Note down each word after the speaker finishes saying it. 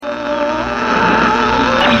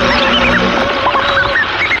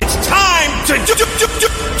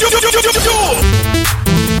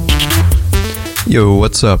Yo,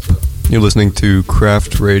 what's up? You're listening to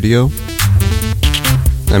Craft Radio.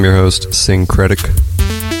 I'm your host, Synkretic.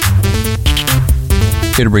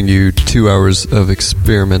 Here to bring you 2 hours of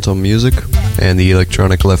experimental music and the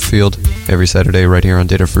electronic left field every Saturday right here on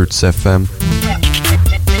Data Fruits FM.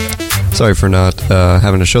 Sorry for not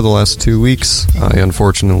having a show the last 2 weeks. I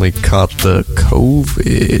unfortunately caught the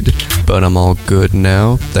COVID, but I'm all good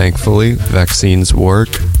now, thankfully. Vaccines work.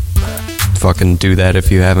 Fucking do that if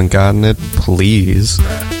you haven't gotten it, please.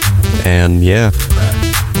 And yeah,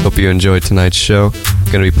 hope you enjoyed tonight's show.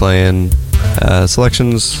 Gonna be playing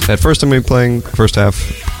selections. At first I'm gonna be playing first half,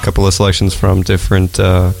 a couple of selections from different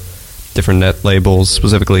net labels,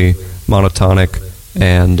 specifically Monotonic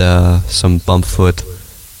and some Bumpfoot,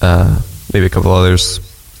 maybe a couple others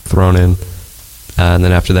thrown in. And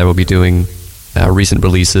then after that we'll be doing recent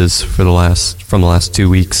releases from the last 2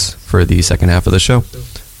 weeks for the second half of the show.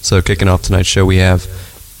 So kicking off tonight's show, we have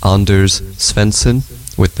Anders Svensson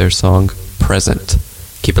with their song Present.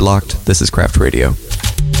 Keep it locked. This is Craft Radio.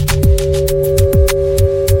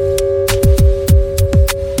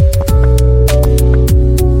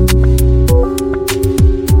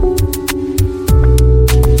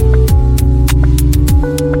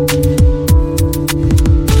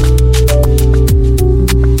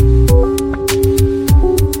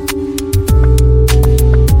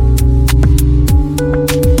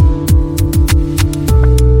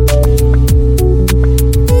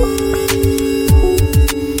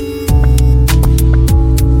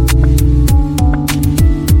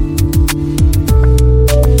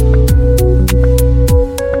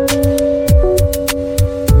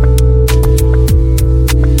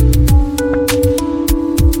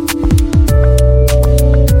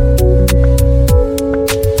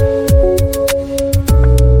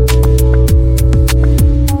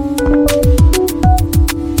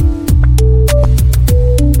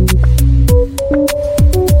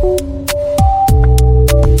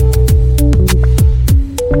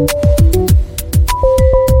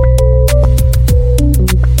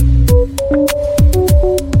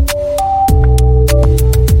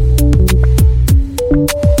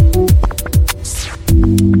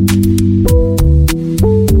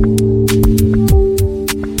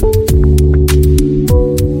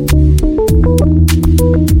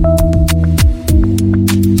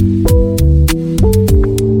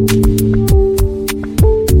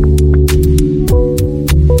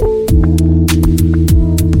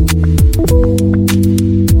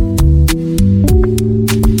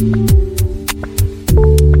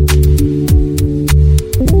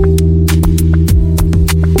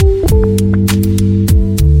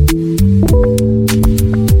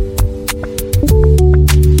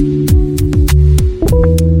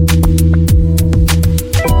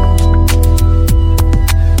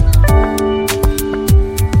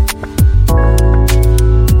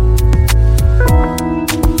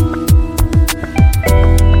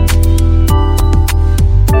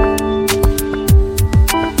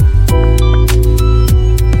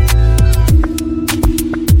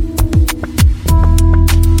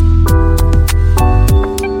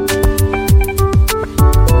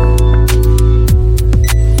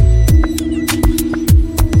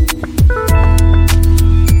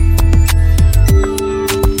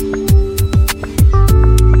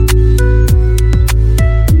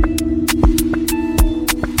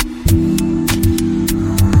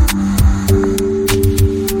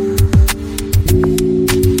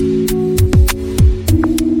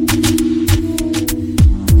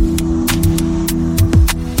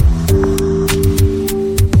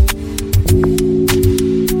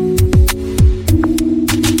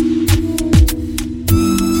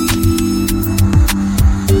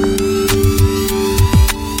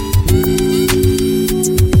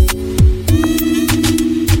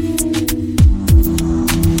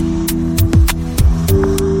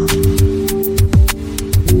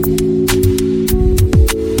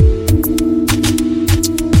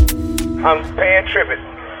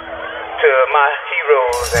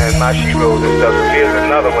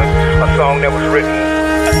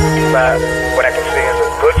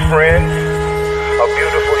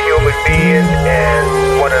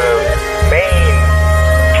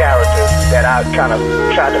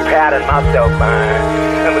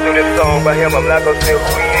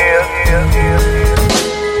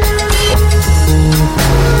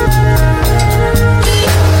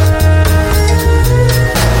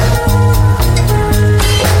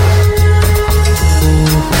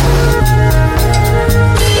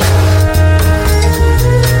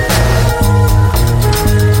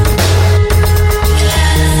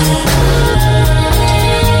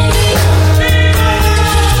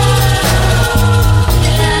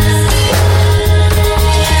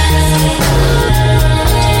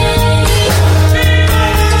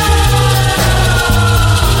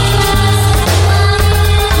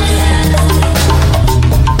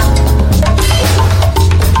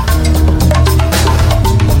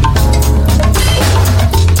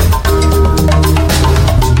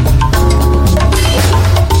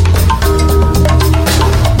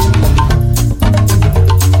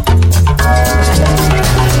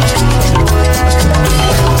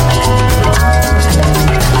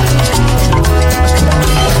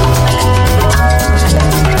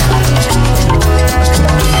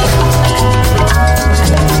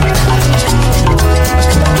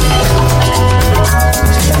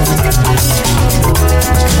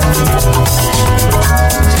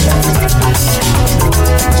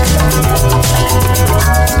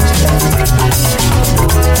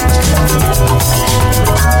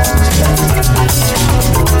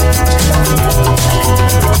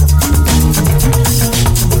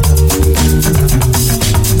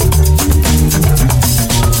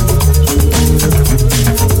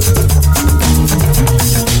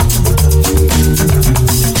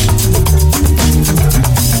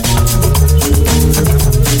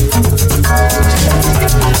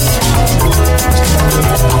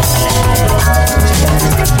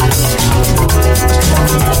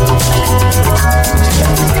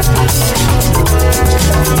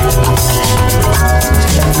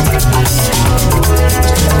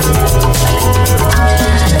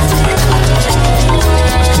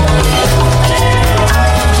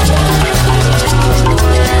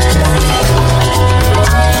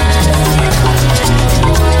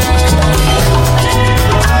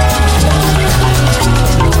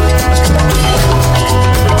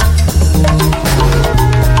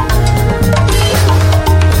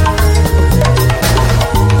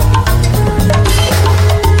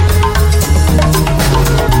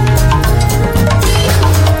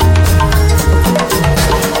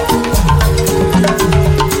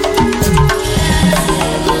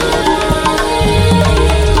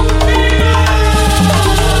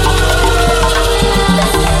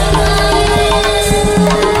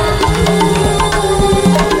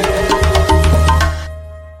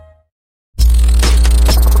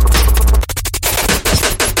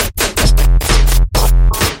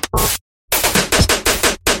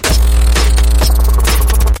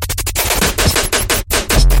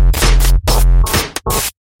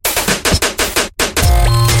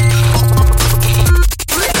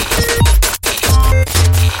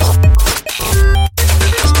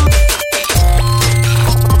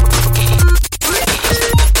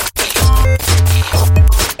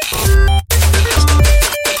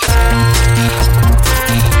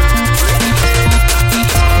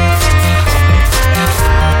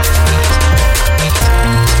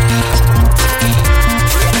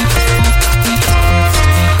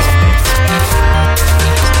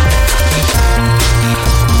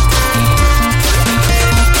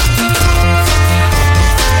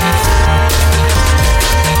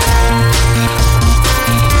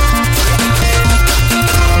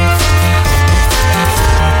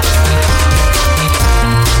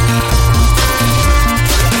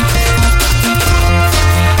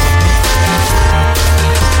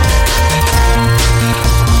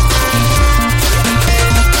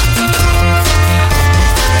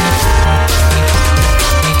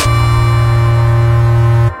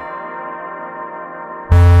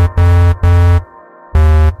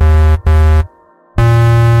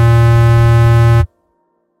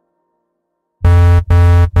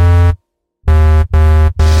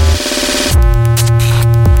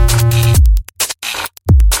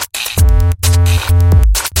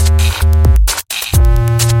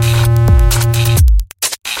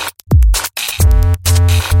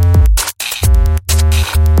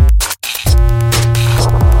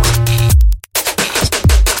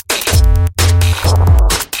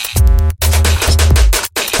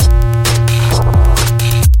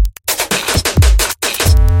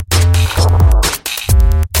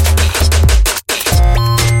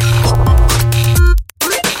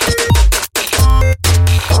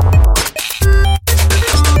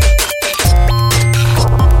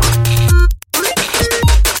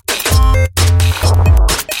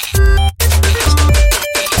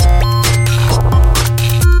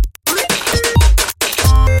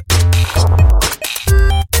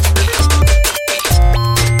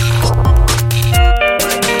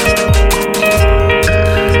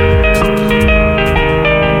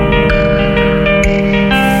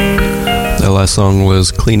 song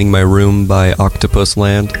was Cleaning My Room by Octopus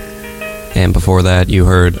Land. And before that, you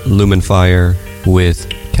heard Lumenfire with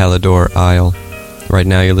Calidor Isle. Right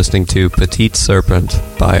now, you're listening to Petite Serpent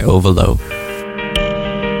by Ovalo.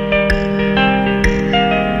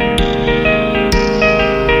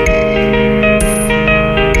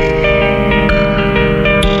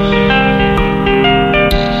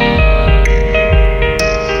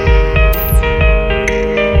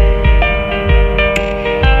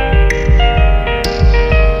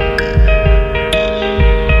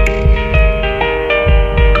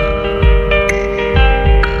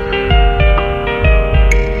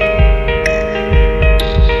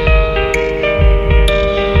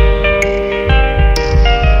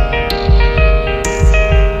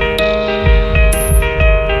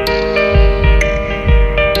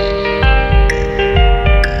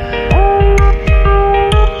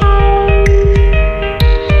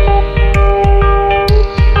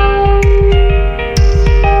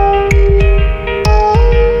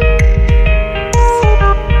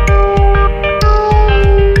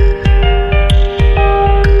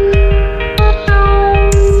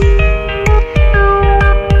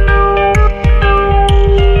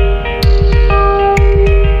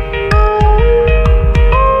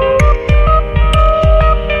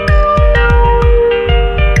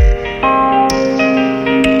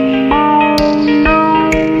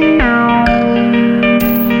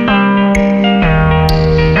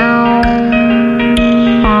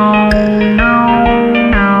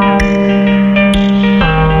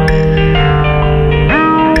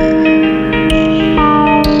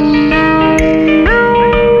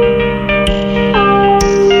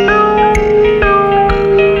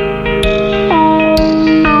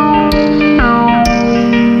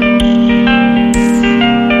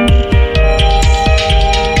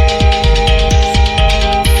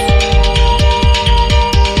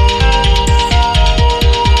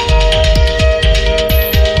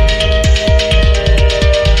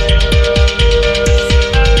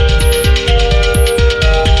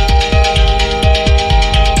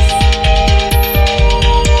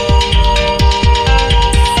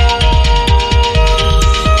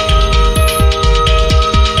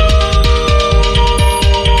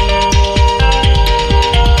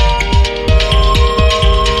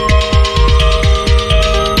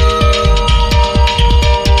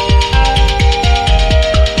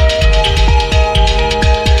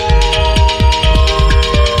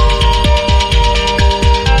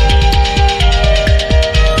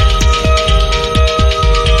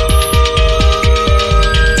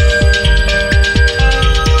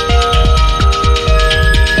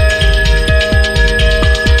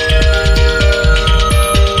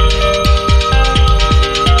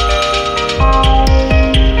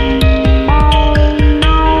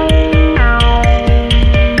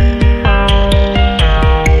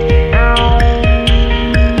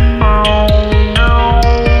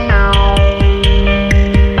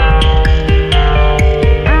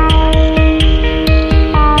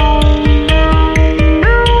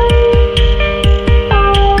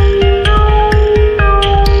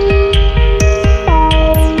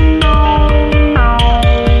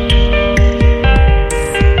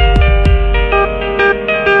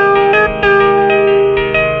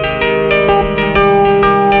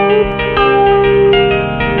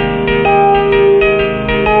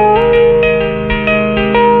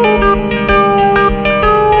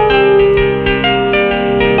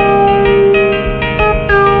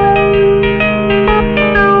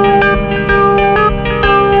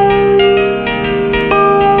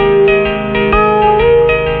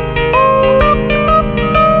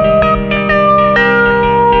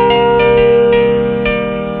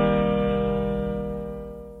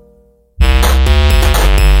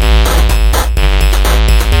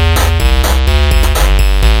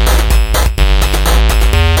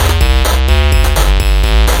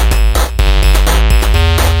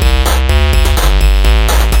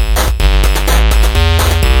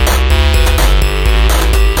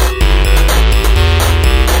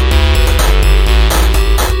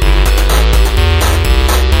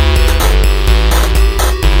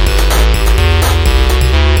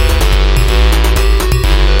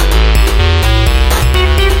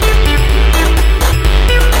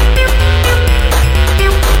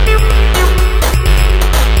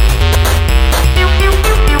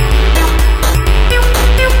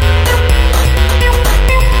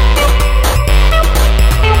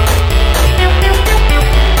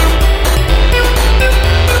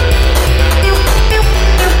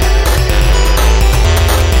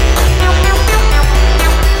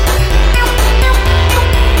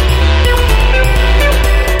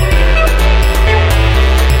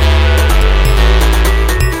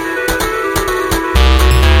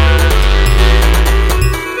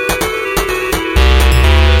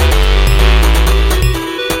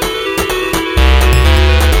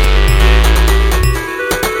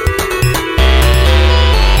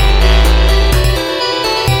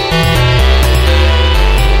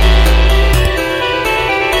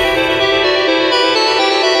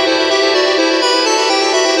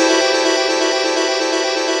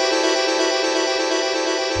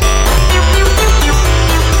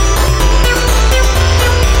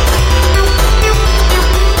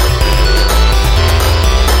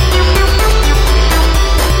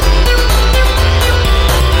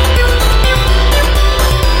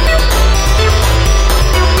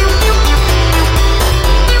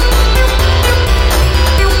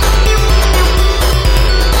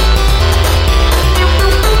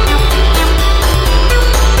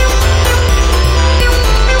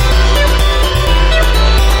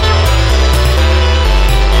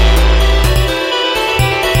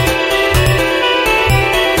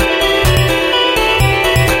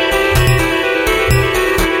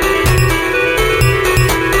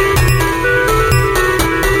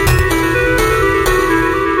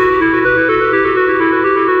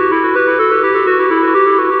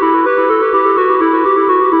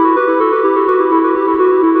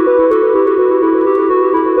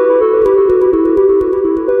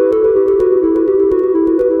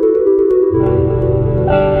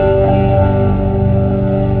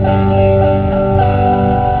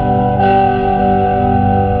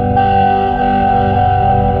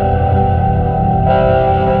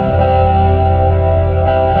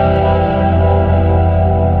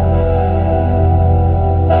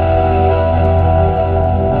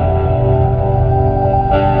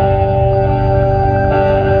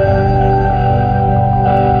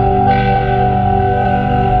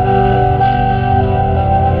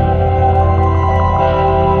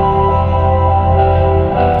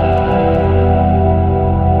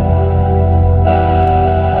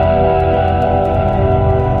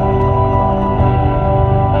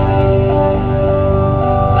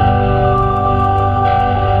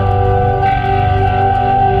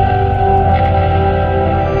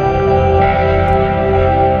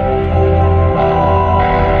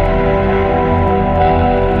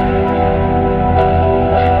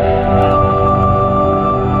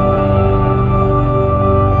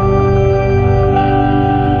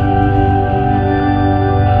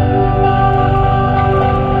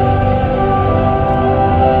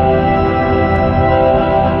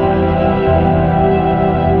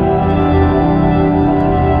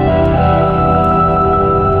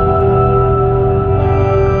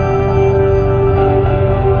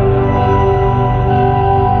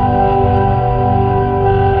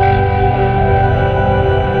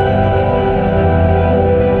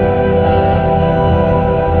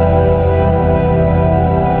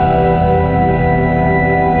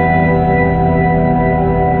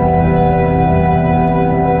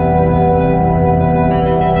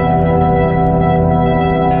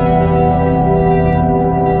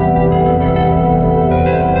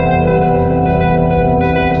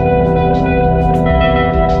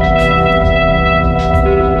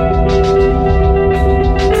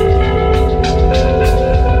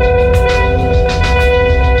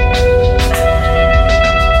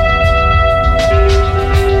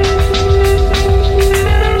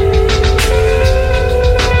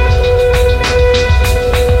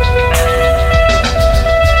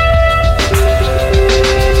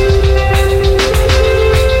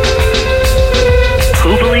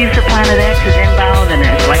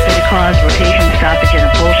 stoppage and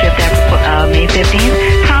a pole shift after May 15th.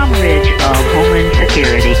 Tom Ridge of Homeland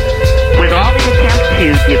Security. With all the attempts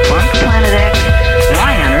to debunk Planet X,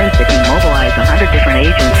 why on earth did he mobilize 100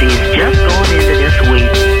 different agencies just going into this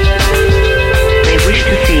week? They wish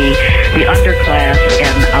to see the underclass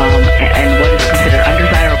and what is considered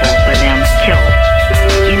undesirable for them killed.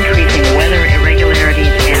 Increasing weather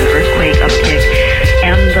irregularities and earthquake uptick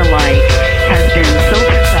and the like has been so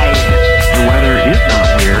precise. The weather is not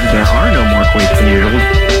weird. There are no more quakes than usual.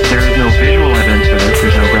 There is no visual evidence for this.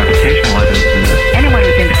 There's no gravitational evidence for this. Anyone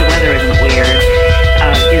who thinks the weather isn't weird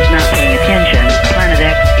is not paying attention. Planet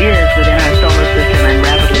X is within our solar system and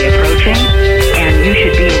rapidly approaching, and you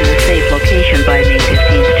should be in a safe location by May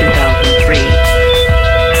 15th, 2003.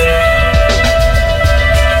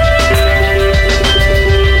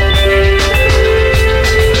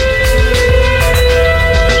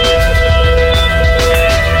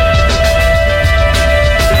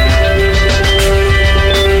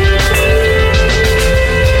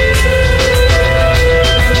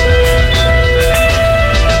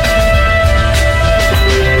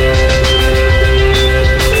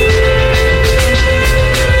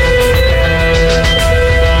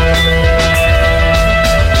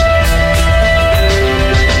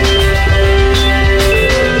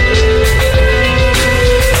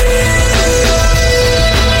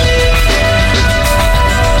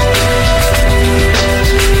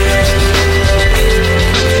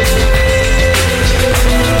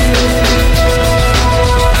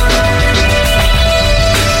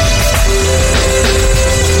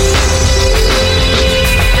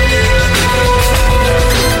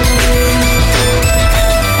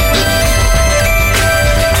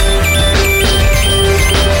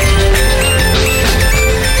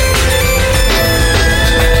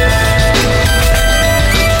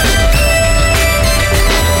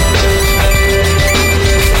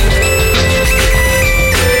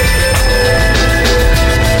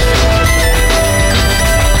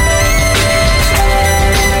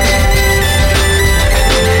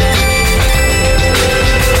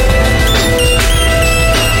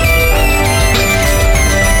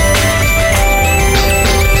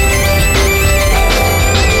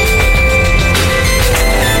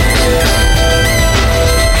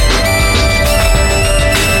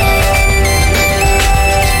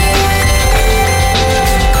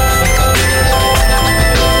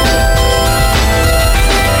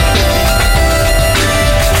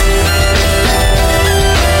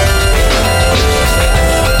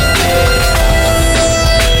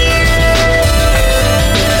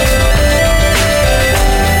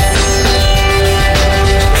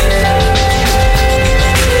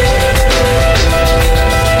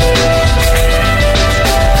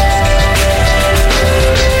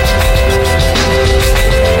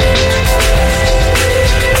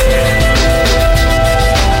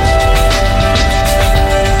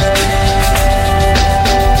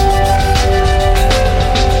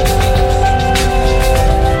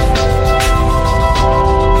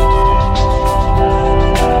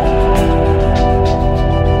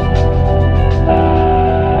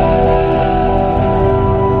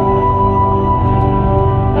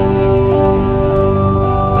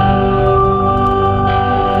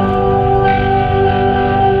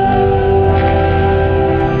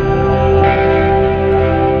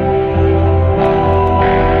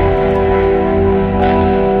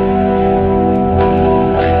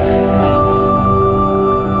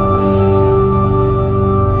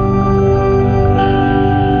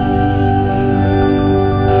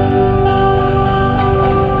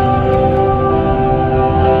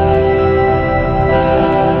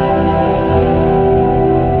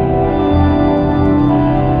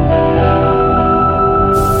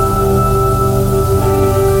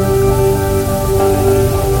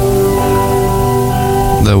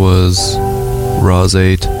 That was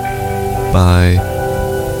Rosate by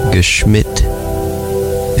Geschmidt.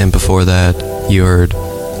 And before that, you heard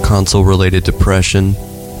Console-Related Depression,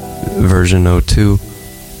 version 02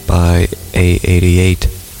 by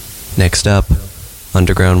A88. Next up,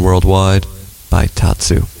 Underground Worldwide by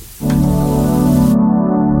Tatsu.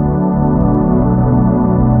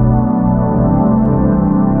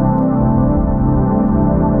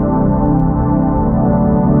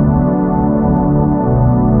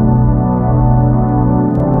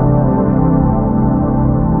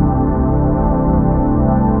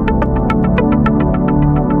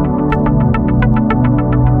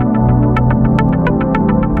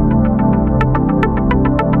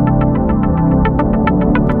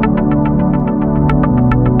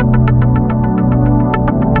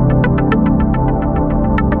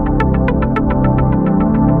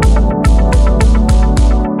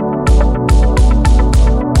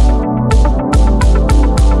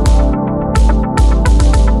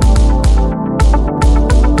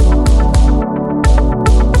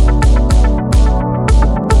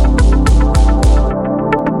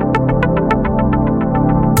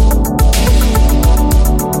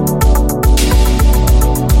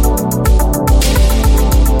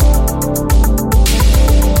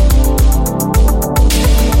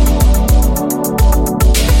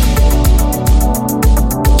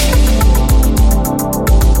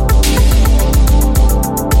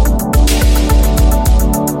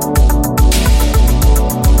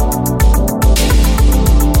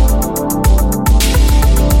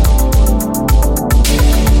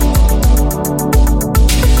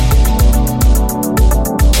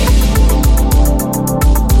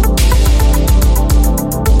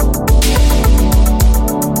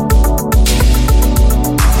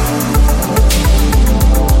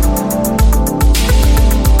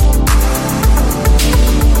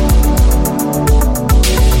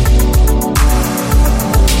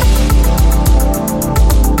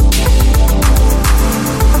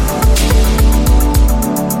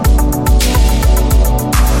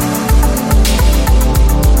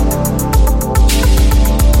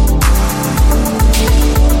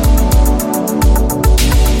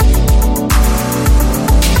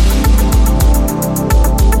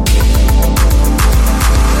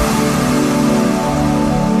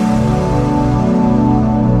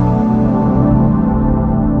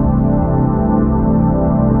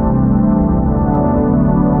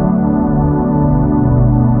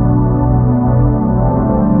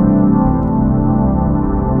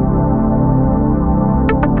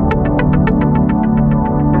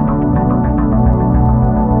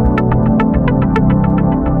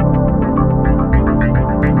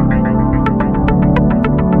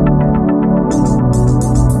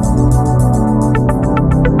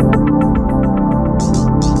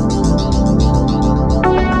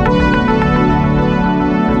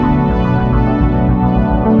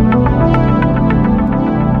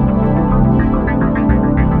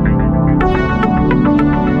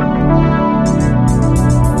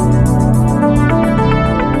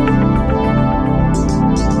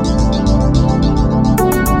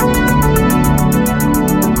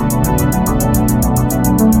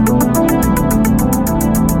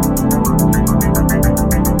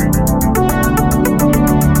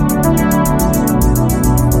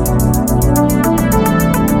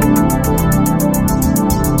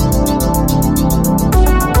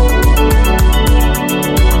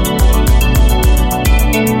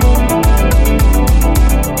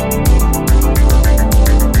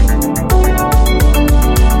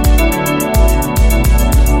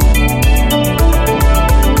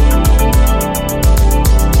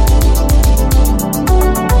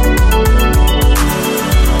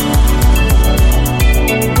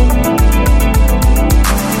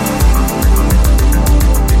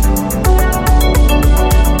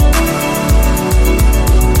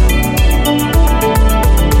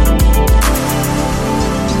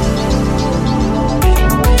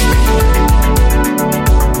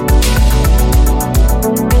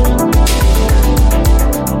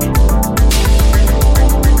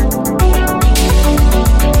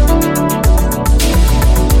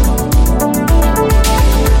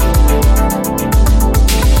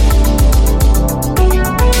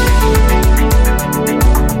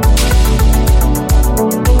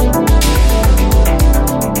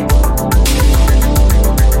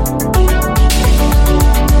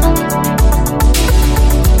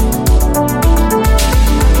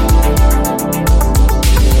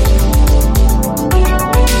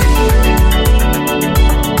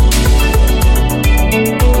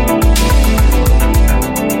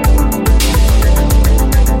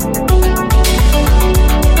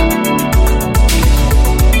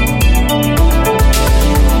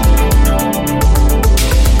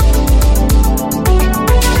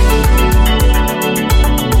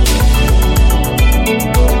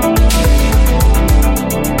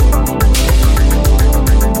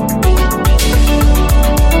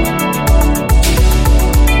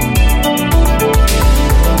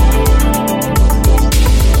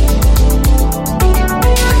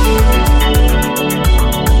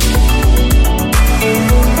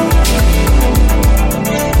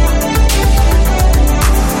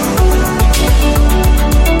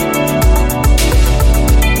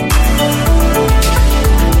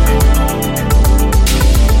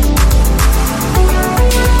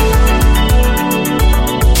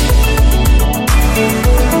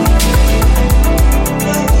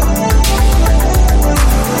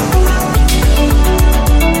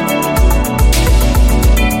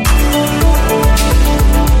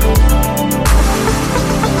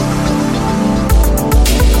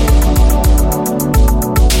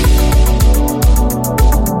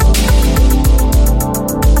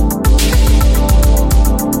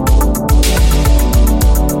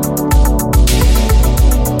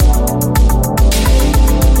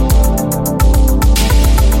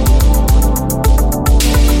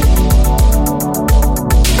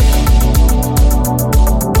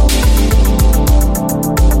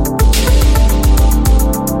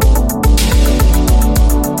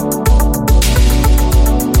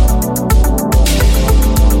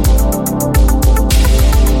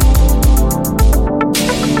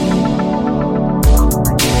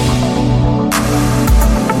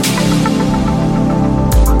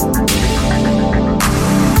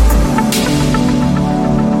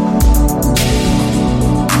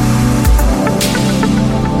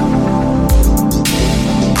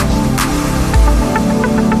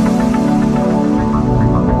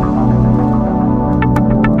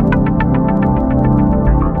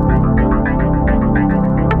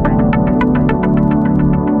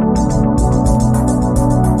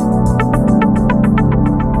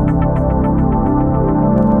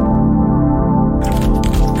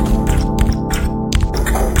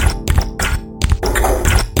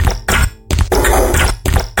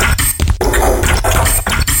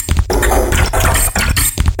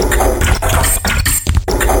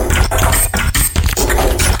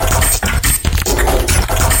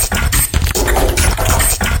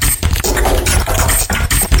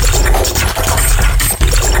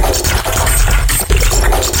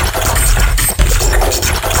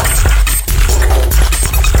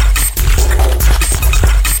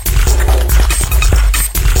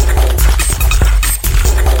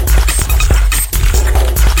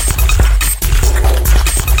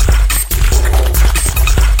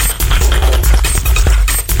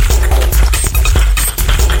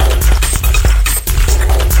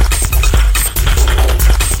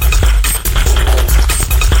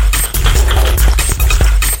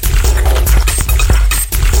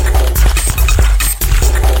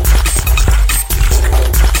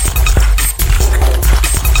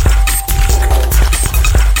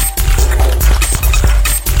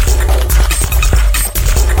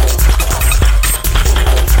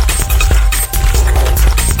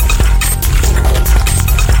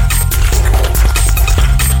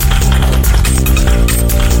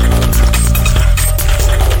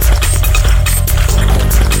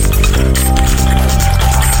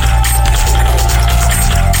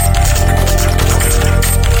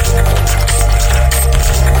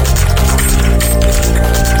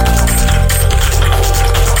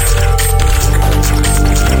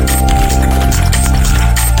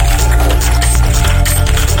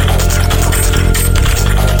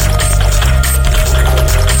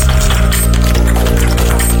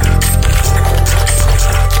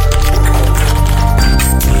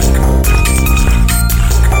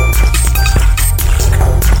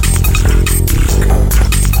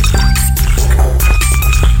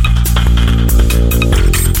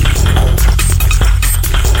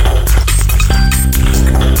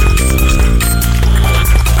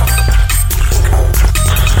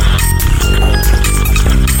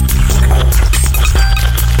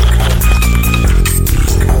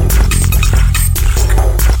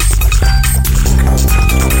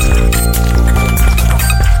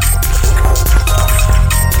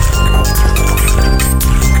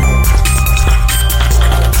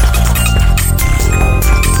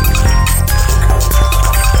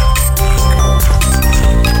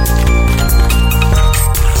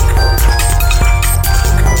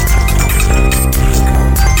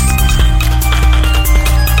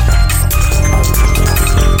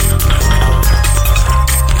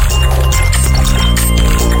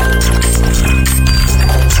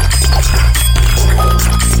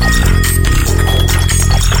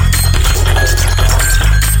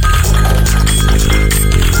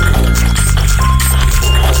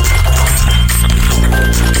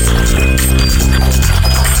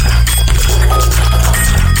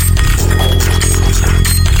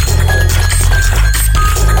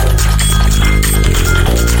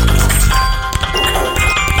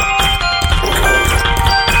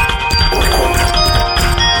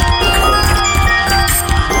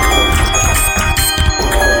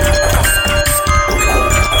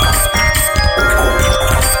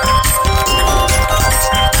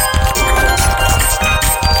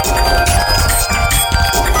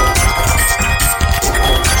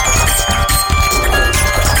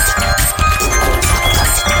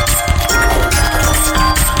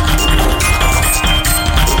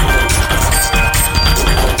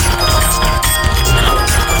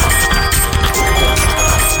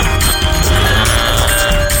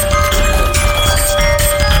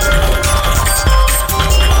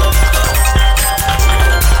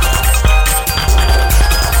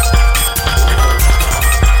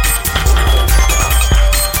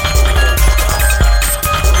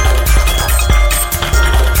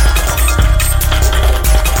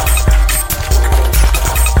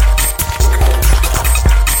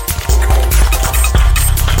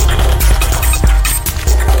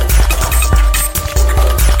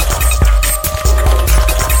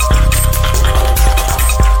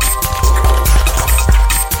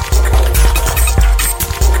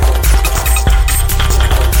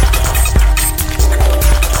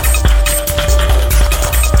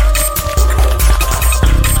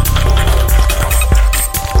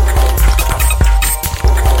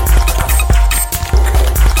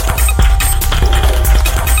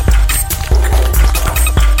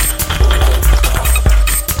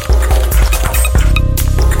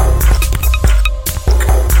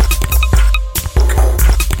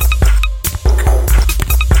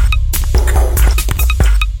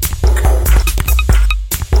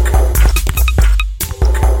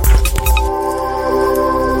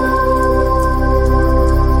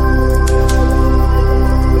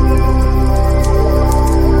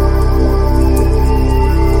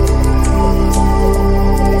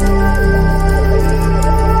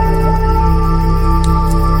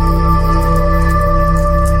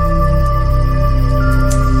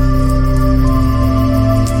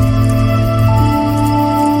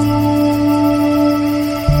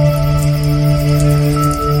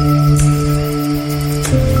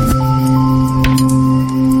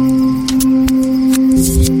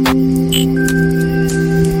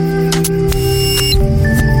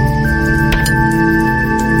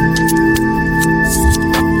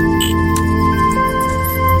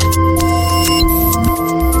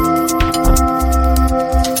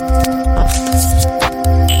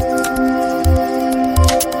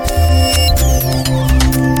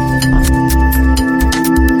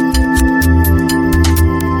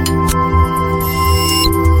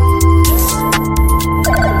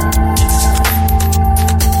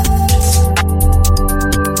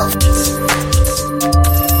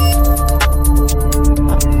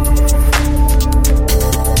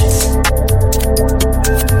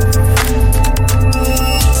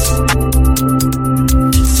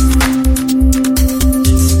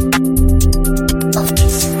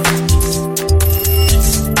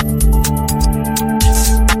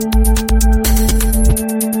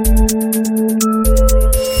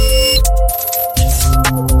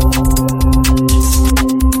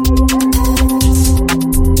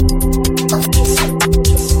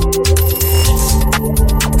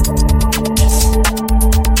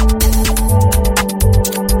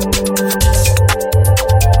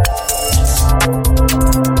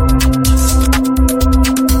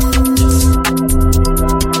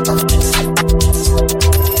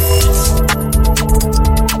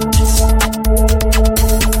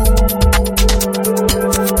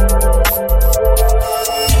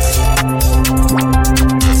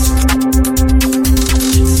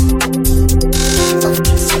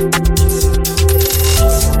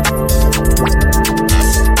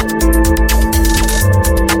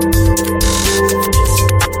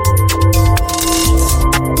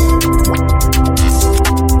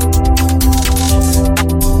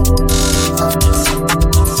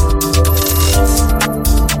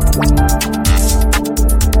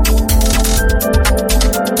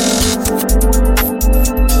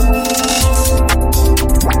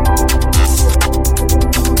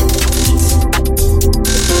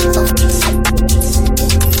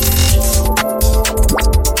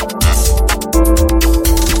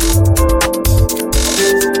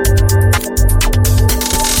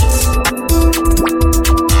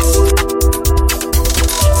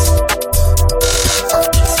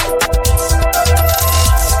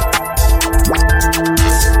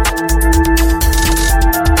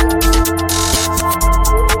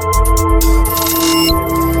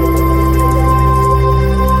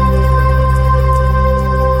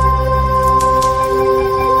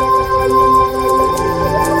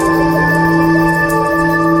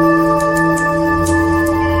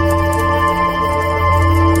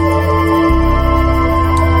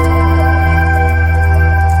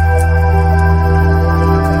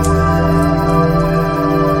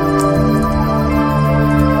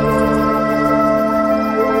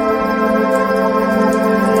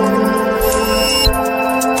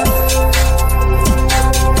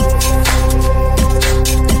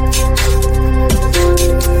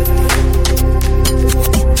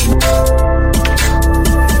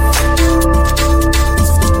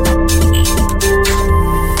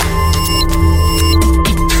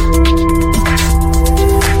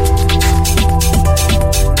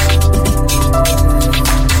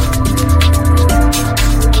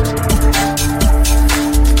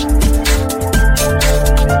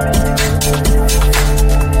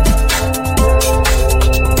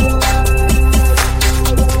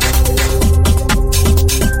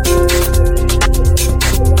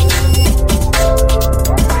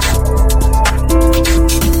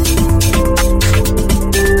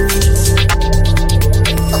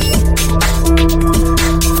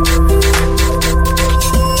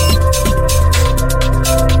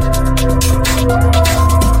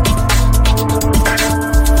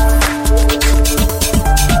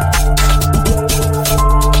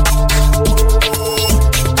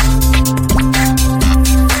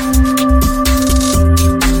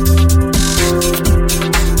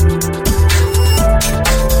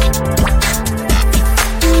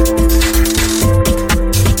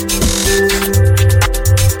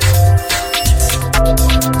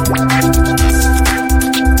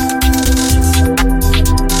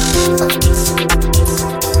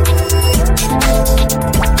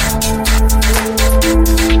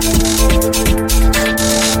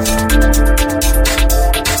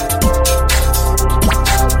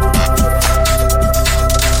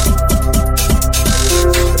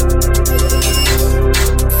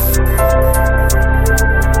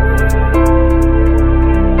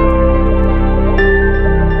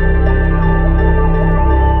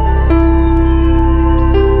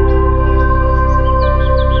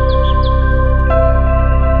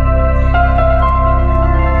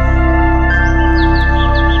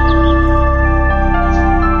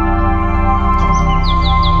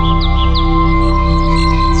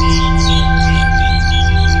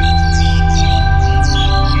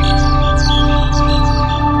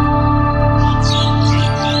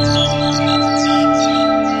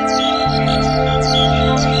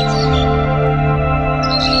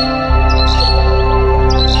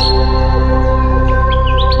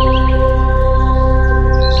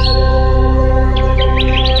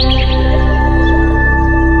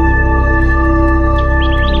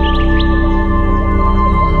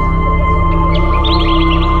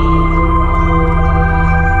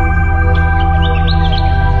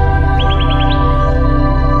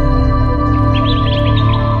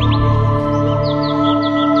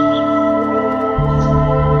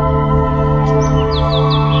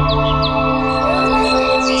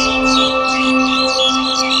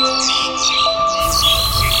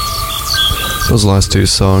 Those last two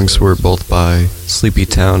songs were both by Sleepy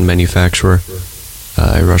Town Manufacturer,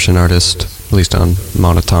 a Russian artist, released on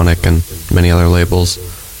Monotonic and many other labels.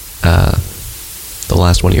 The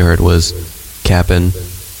last one you heard was Cap'n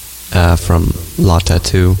from La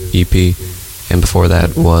Tattoo EP, and before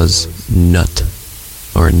that was Nut,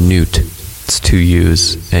 or Newt. It's two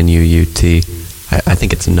U's, N-U-U-T. I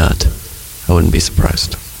think it's Nut. I wouldn't be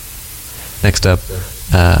surprised. Next up,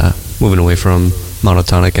 moving away from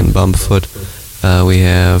Monotonic and Bumblefoot, we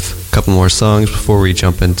have a couple more songs before we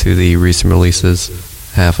jump into the recent releases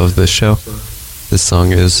half of this show. This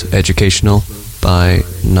song is Educational by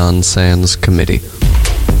Non-Sans Committee.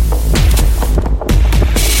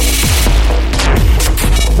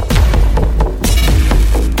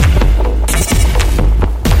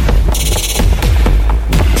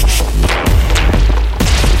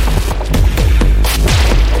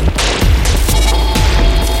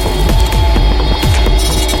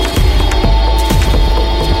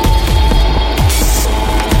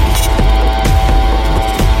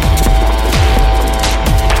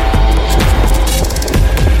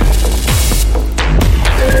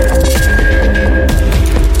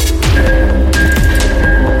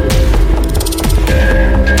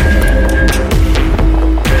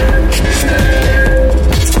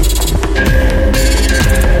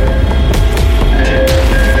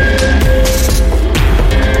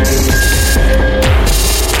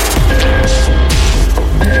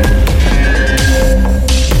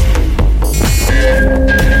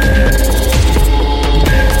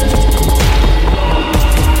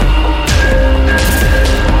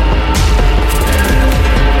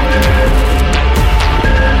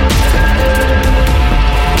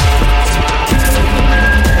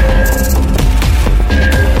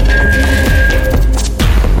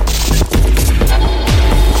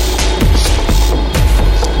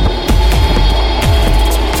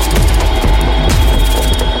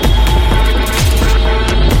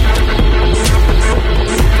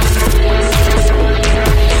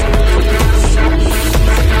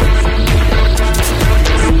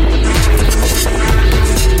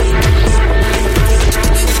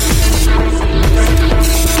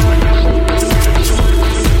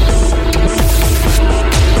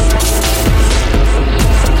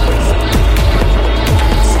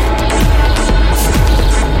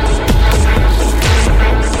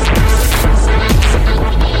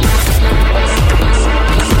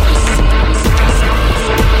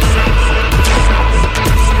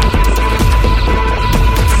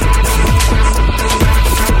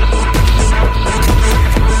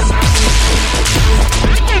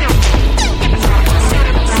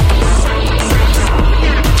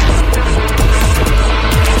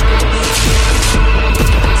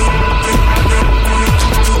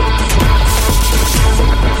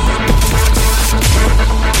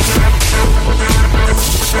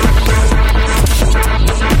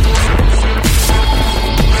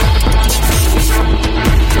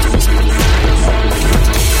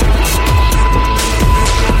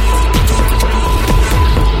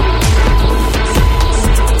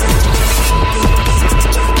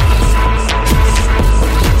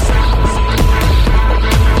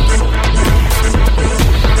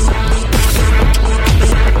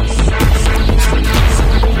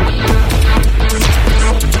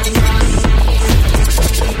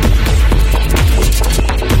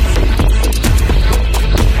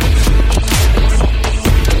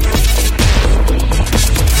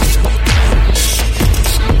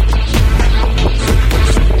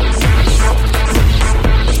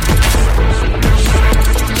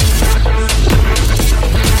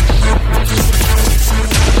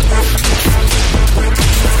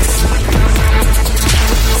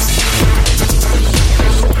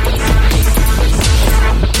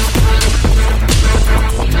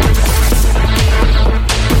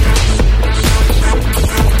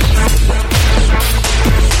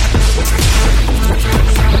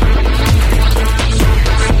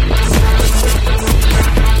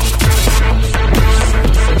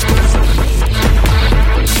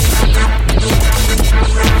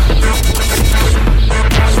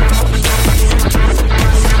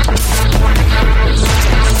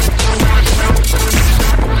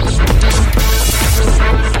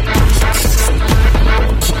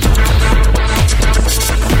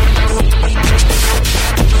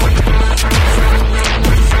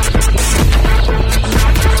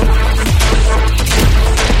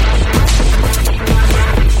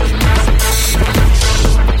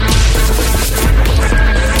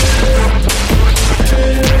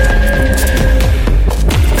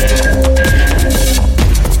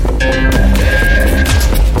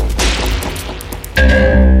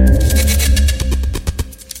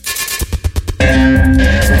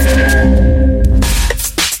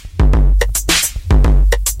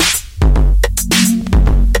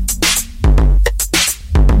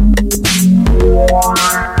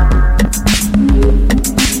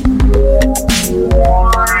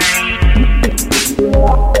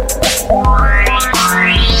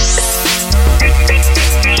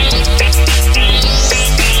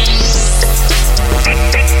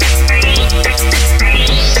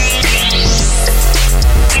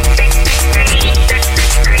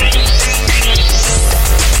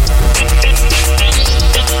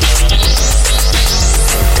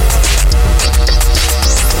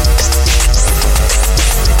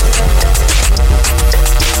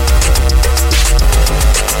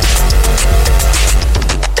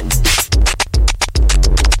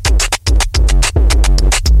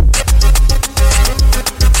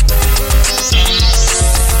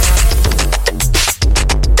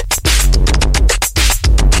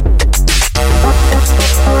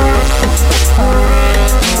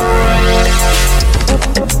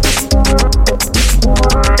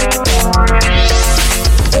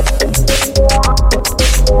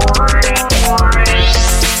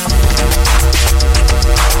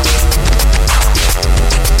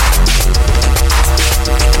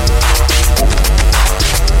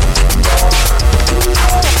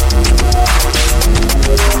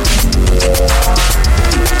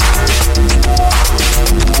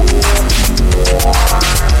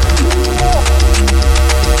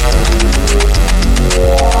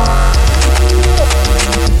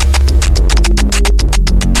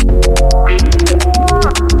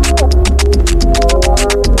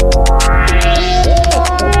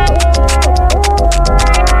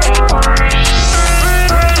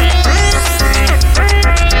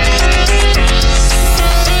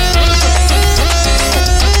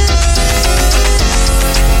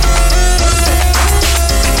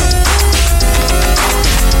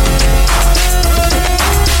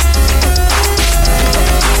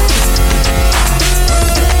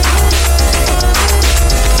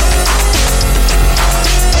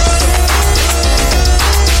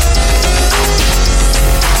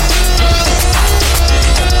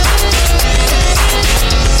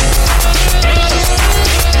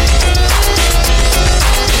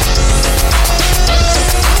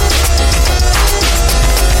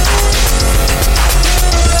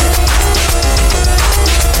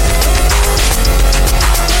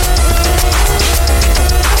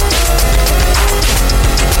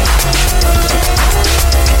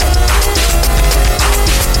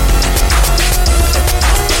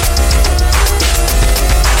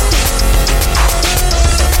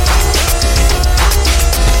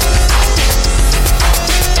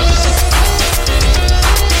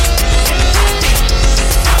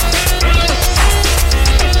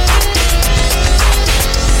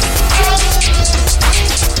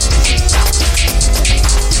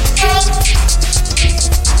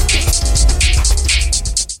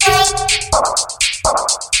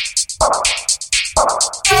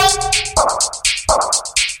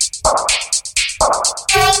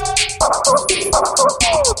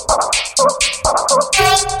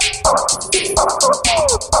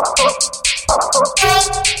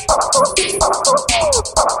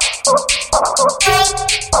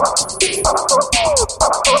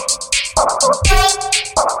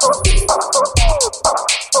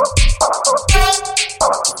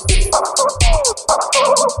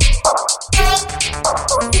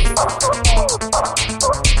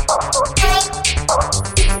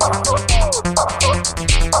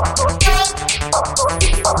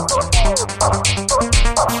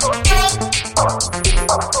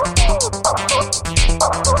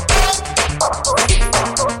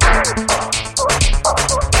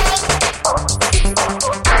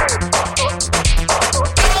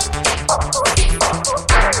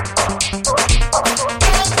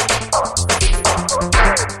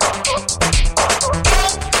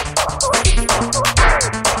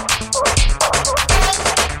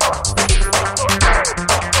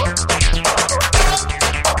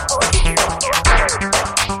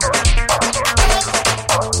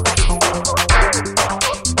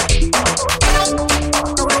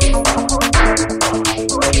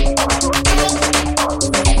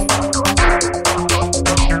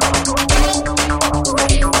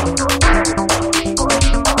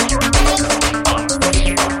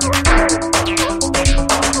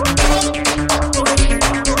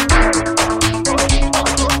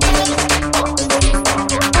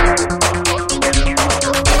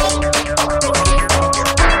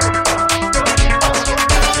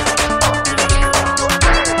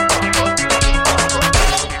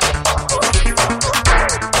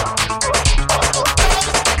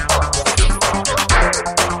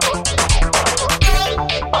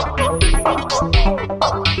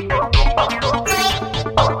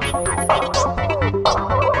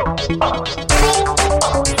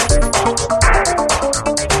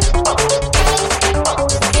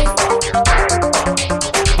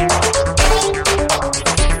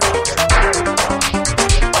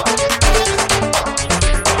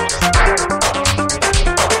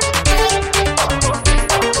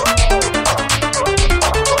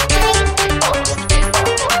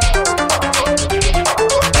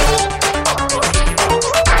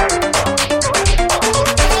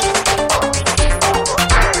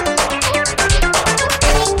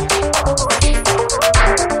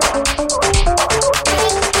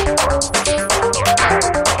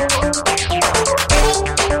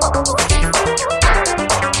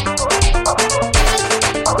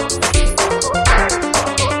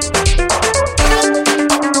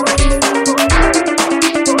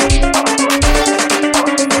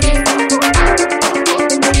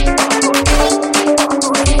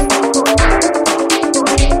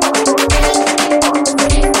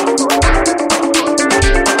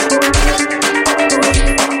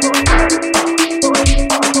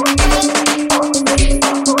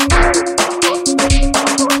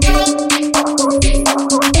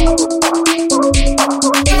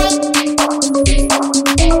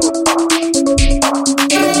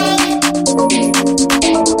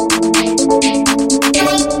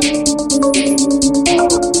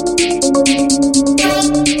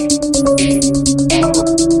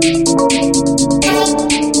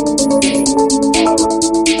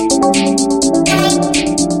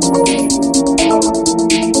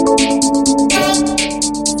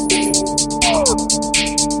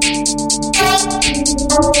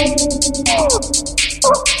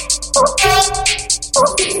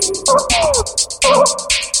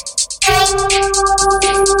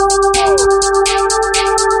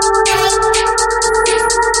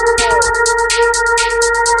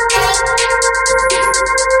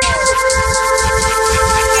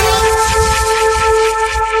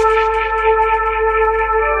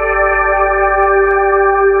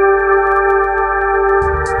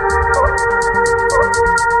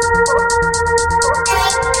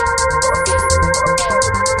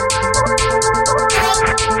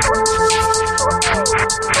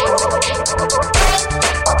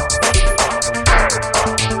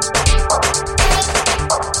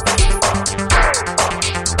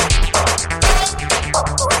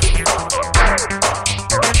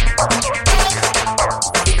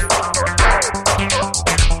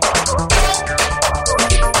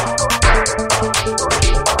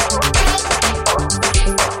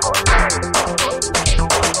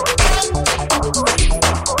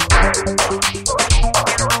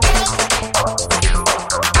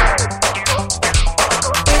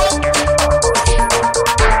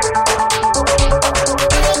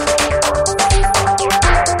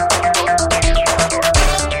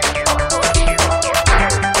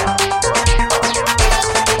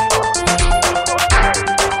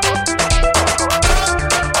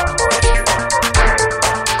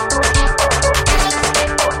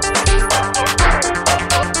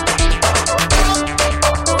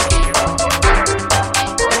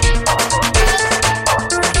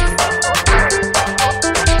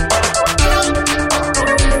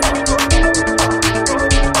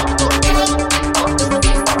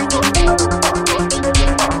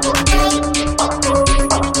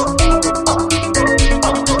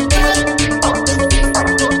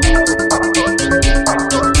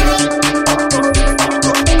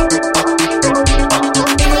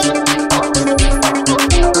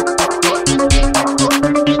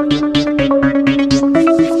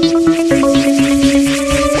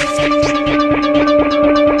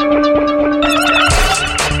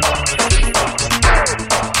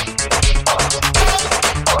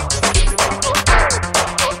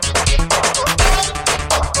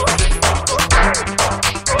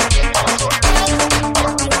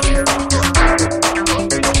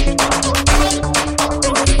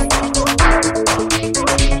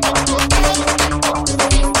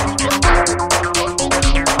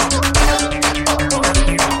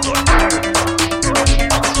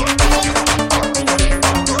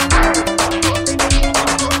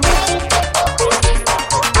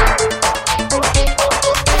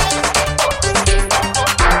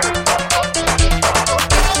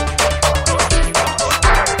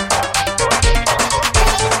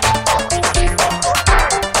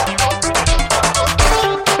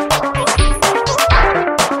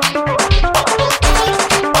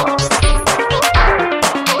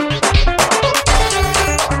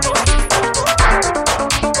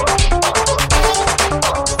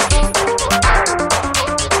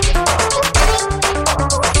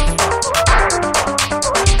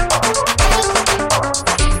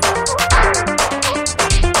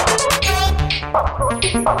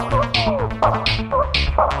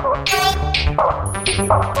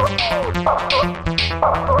 That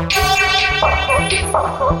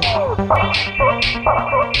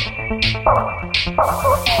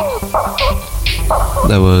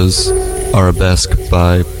was Arabesque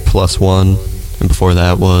by Plus One, and before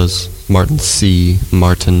that was Martin C.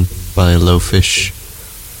 Martin by Lowfish.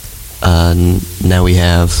 Now we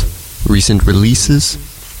have recent releases.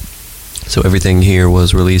 So everything here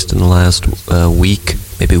was released in the last week,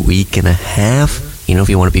 maybe week and a half. You know, if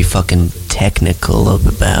you want to be fucking technical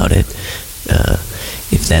about it,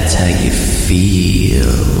 if that's how you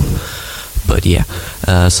feel. But yeah,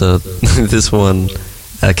 so this one,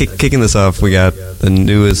 kicking this off, we got the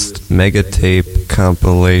newest Mega Tape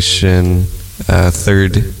compilation,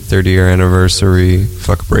 third year anniversary,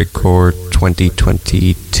 Fuck Breakcore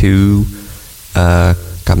 2022.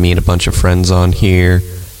 Got me and a bunch of friends on here,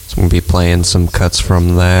 so I'm going to be playing some cuts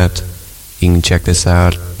from that. You can check this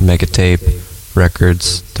out,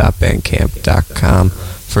 megataperecords.bandcamp.com.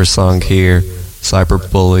 First song here,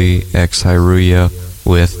 Cyberbully x Hyruya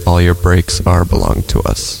with All Your Breaks Are Belong to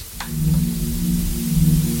Us.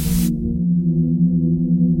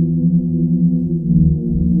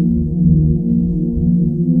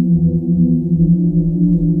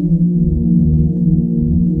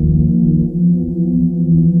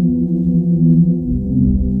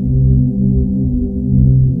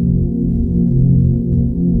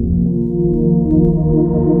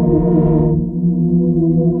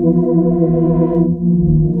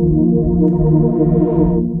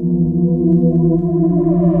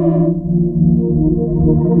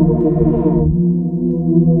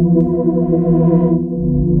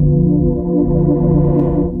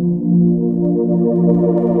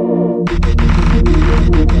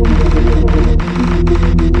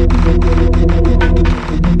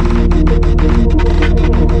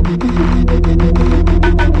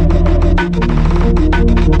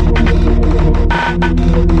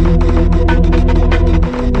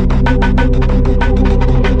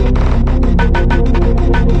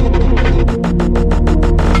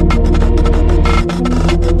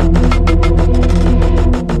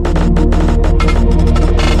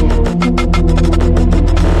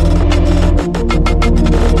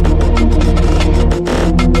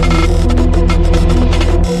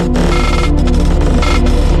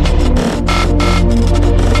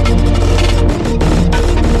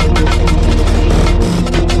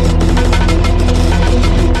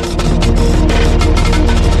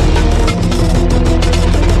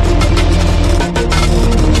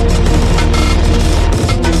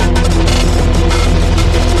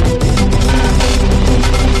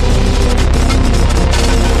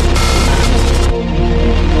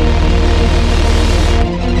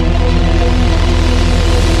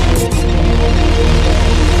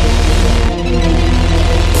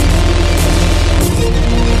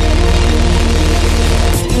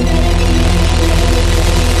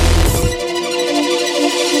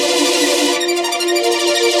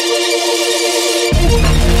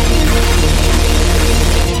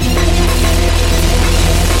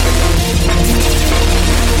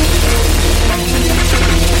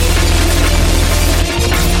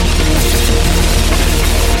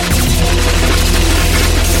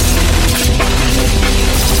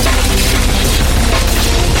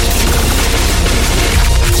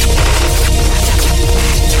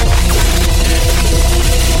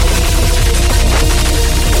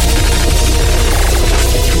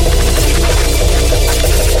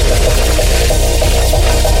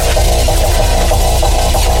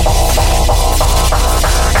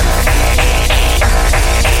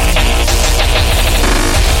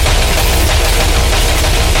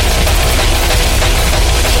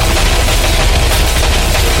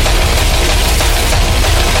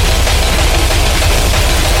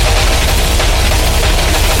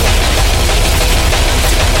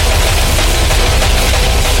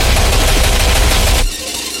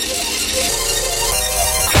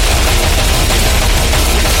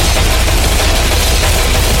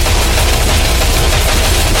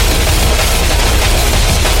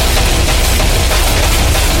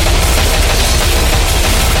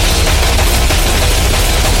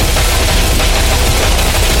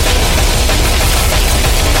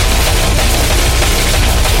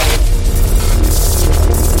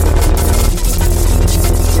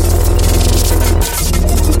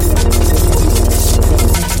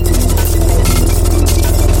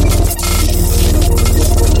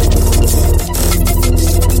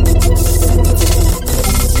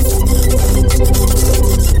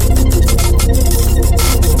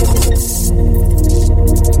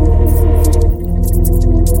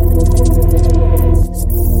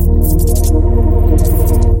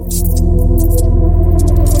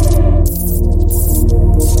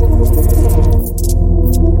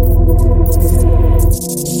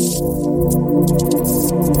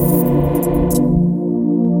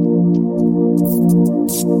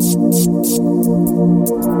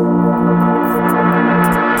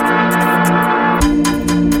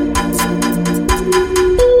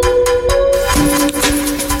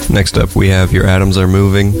 Next up, we have Your Atoms Are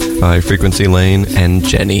Moving by Frequency Lane and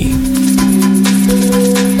Jenny.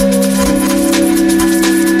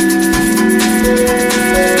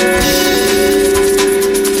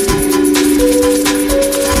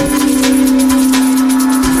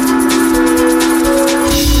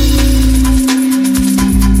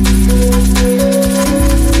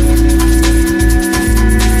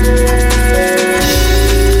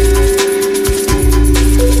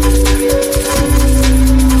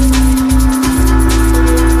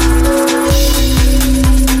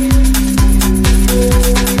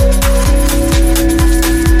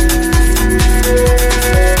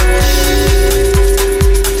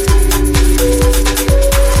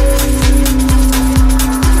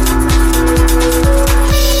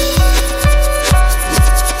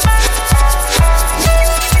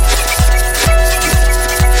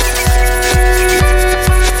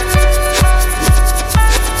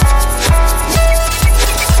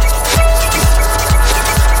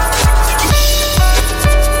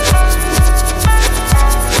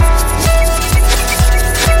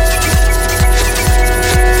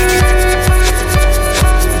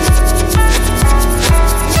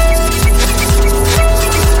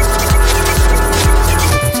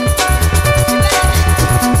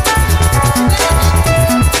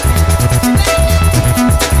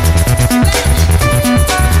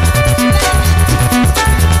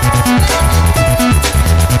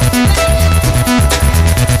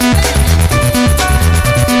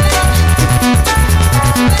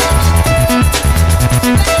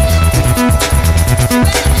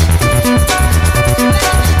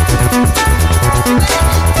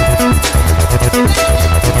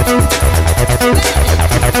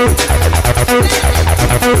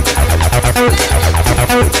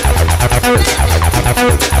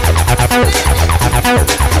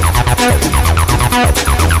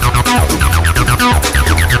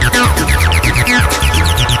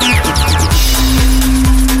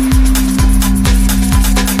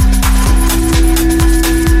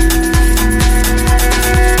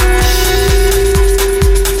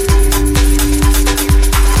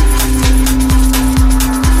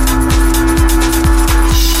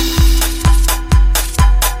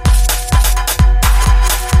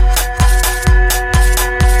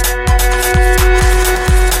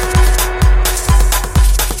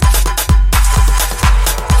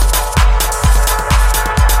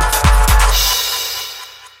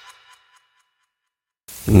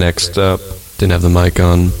 Next up, didn't have the mic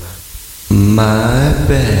on. My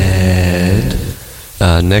bad.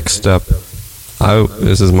 Next up,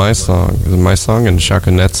 this is my song. This is my song and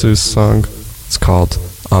Shakunetsu's song. It's called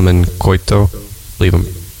Amen Koito. I believe I'm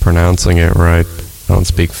pronouncing it right. I don't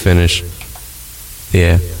speak Finnish.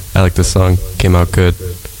 Yeah, I like this song. Came out good.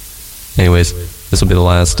 Anyways, this will be the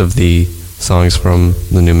last of the songs from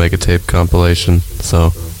the new Mega Tape compilation.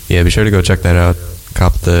 So, yeah, be sure to go check that out.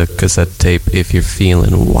 Cop the cassette tape if you're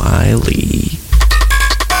feeling wily.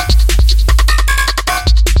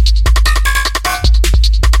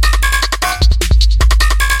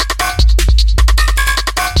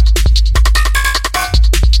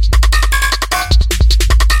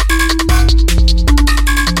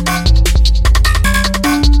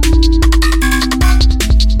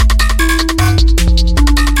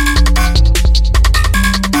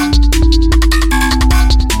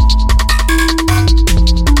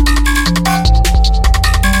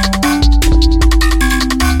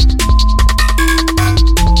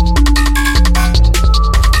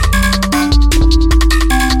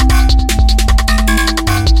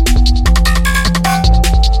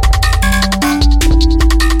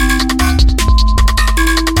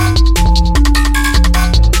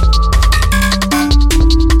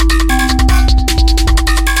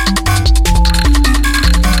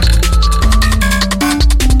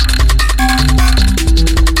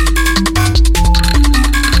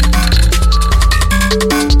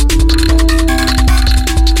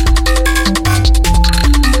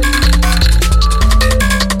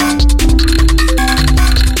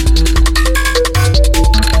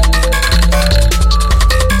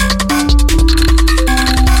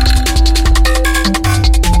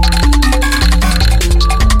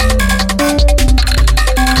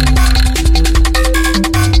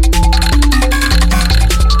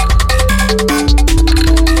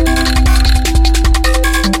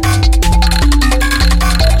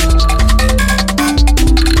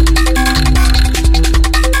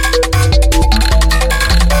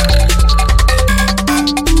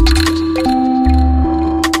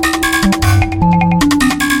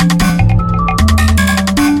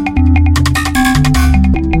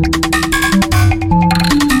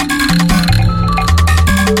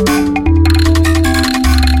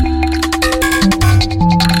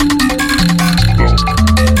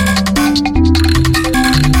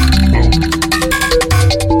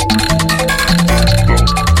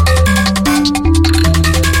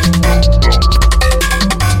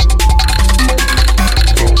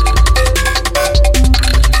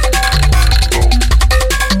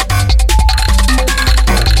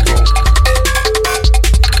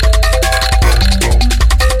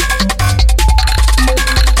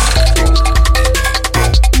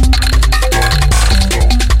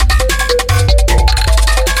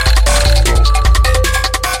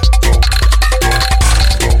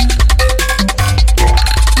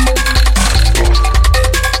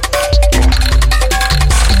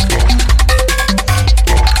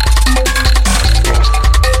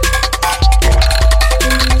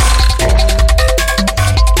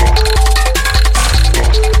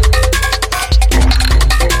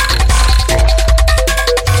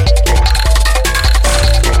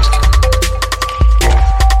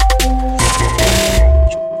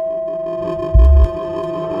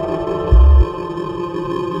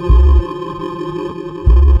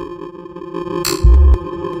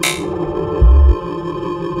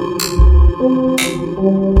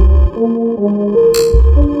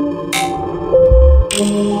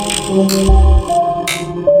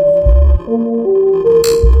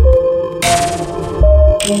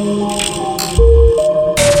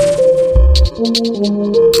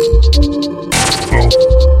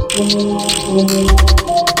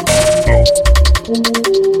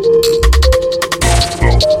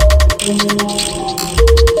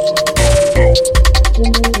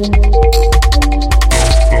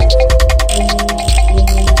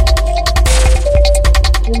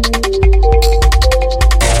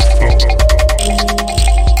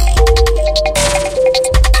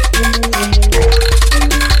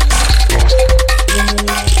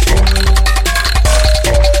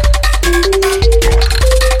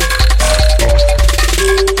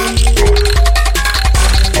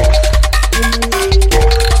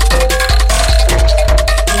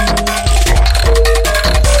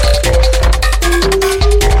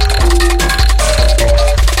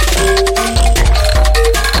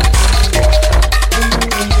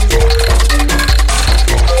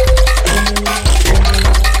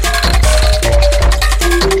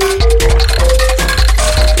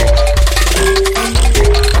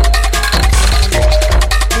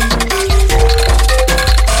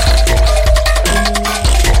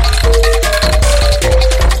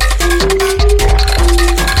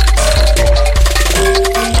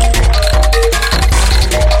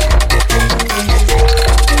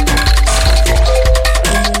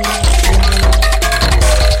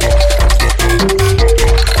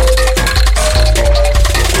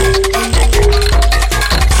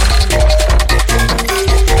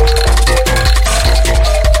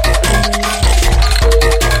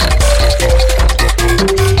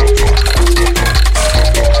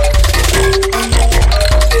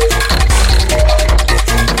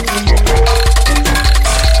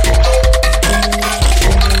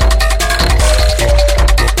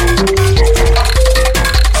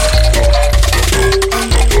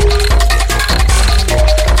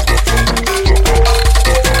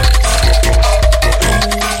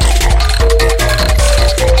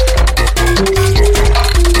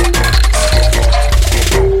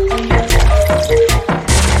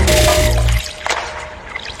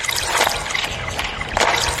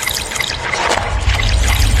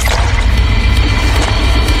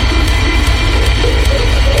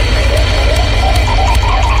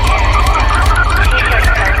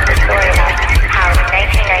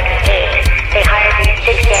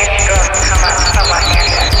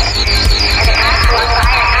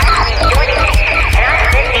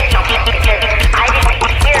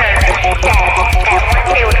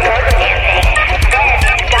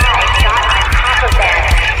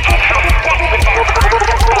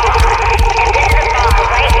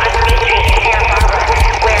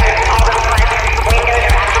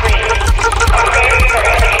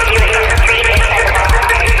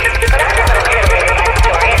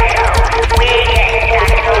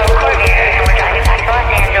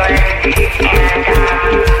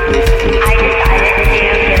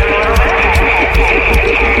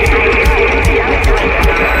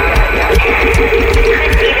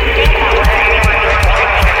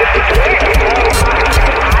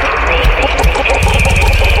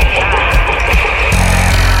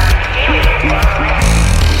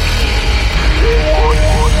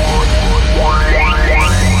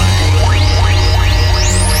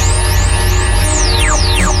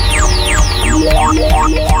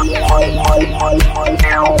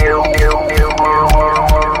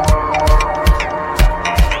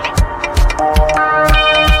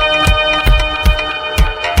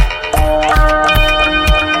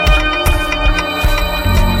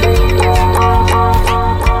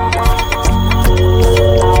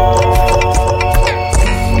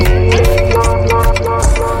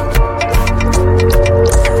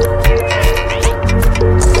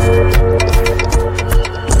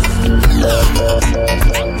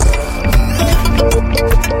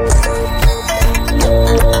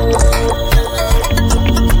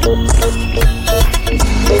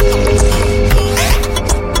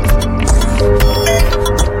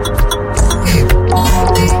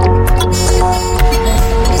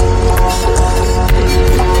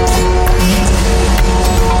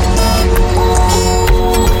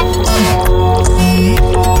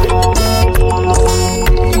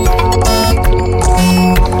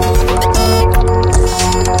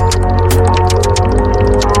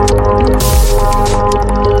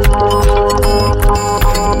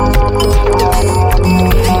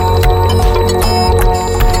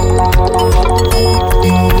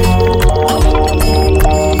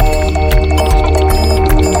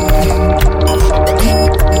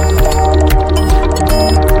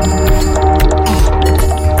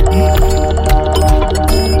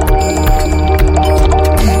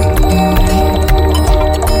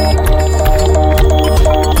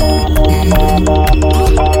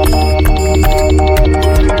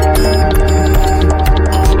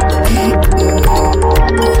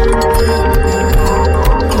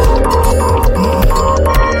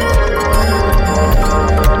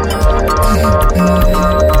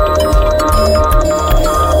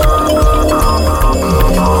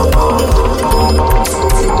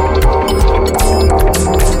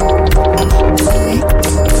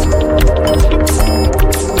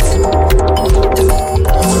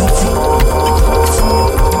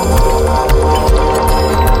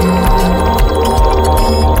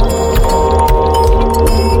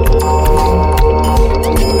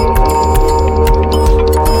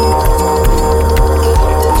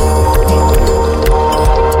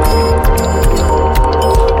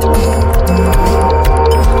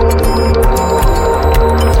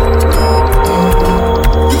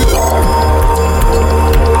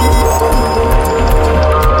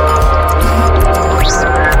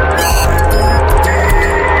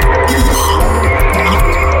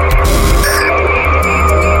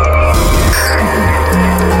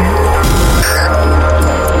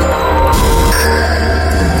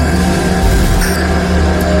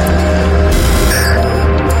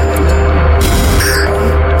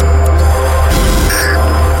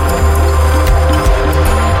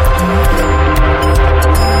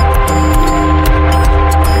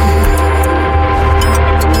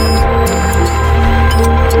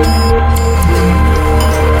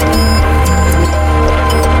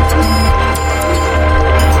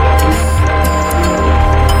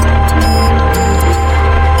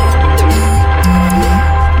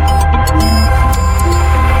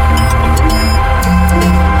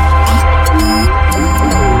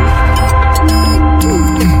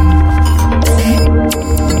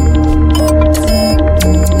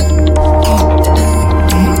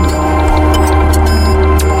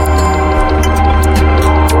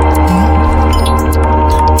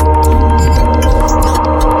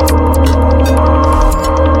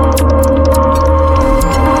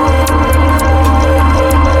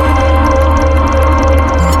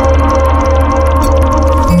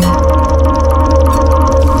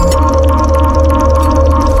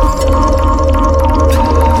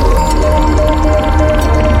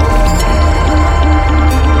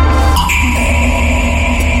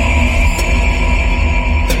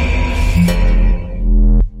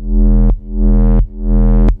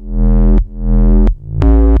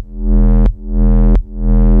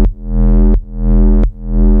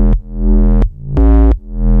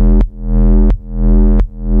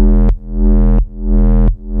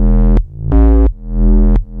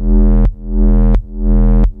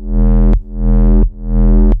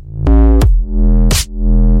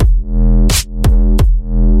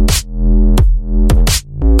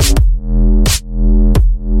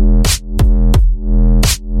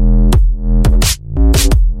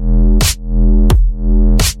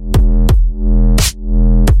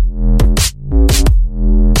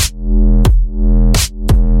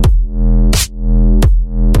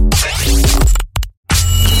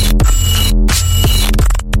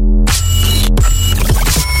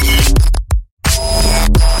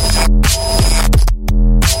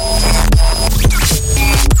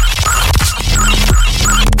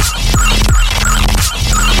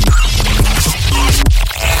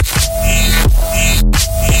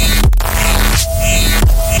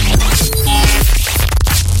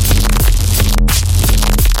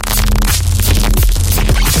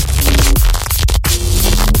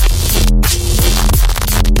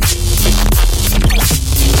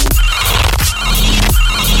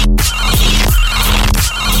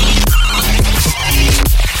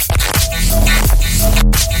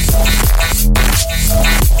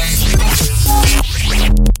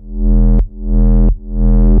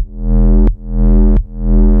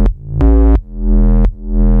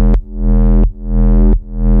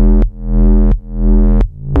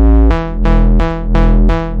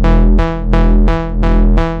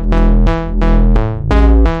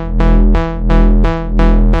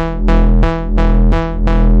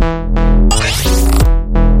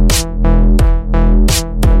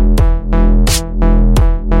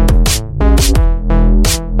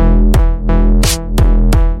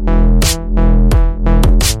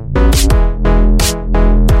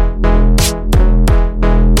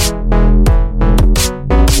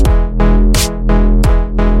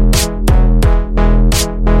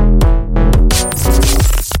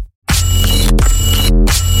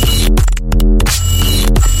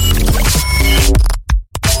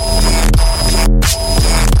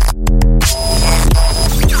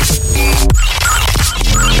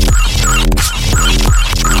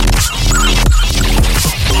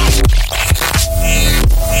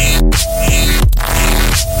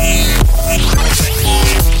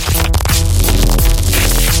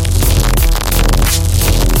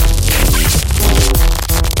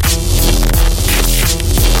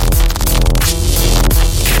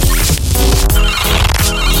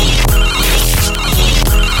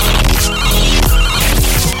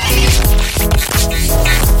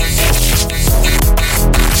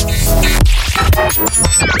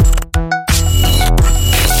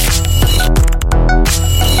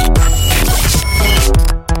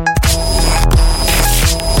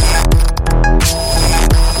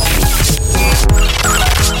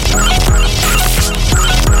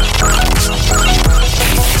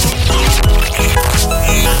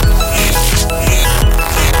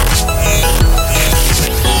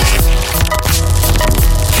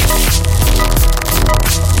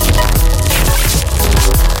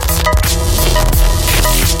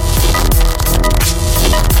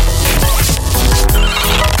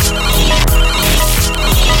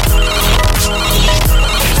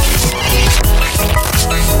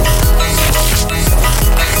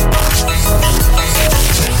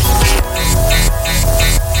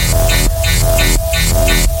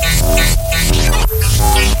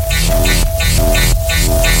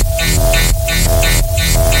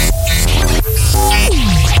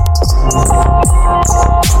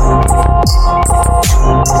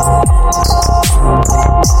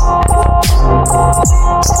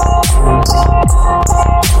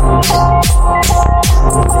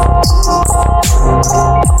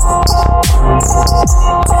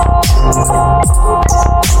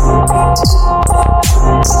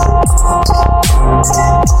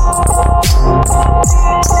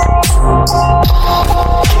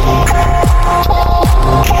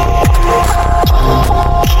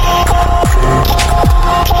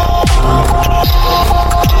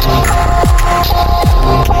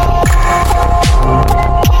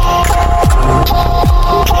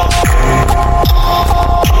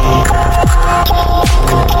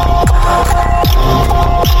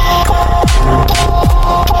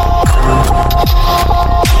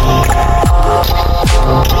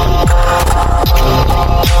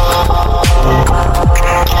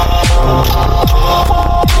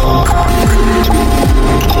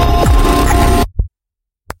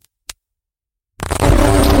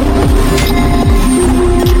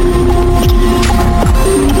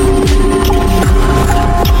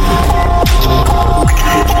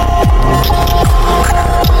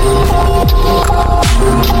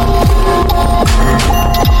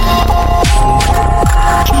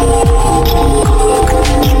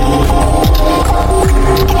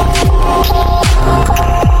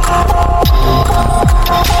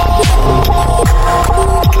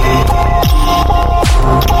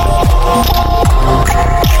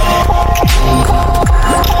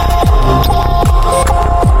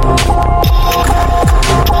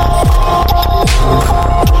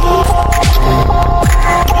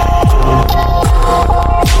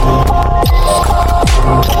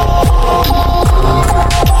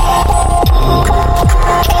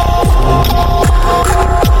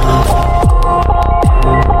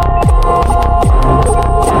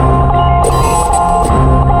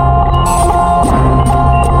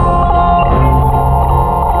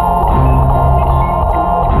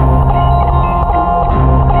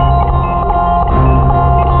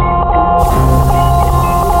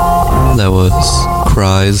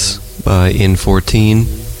 Cries by In14.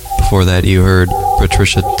 Before that you heard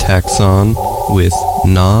Patricia Taxon with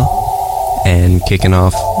Nah. And kicking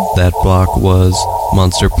off that block was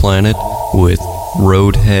Monster Planet with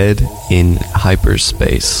Roadhead in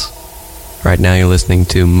Hyperspace. Right now you're listening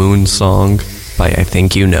to Moon Song by I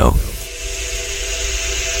Think You Know.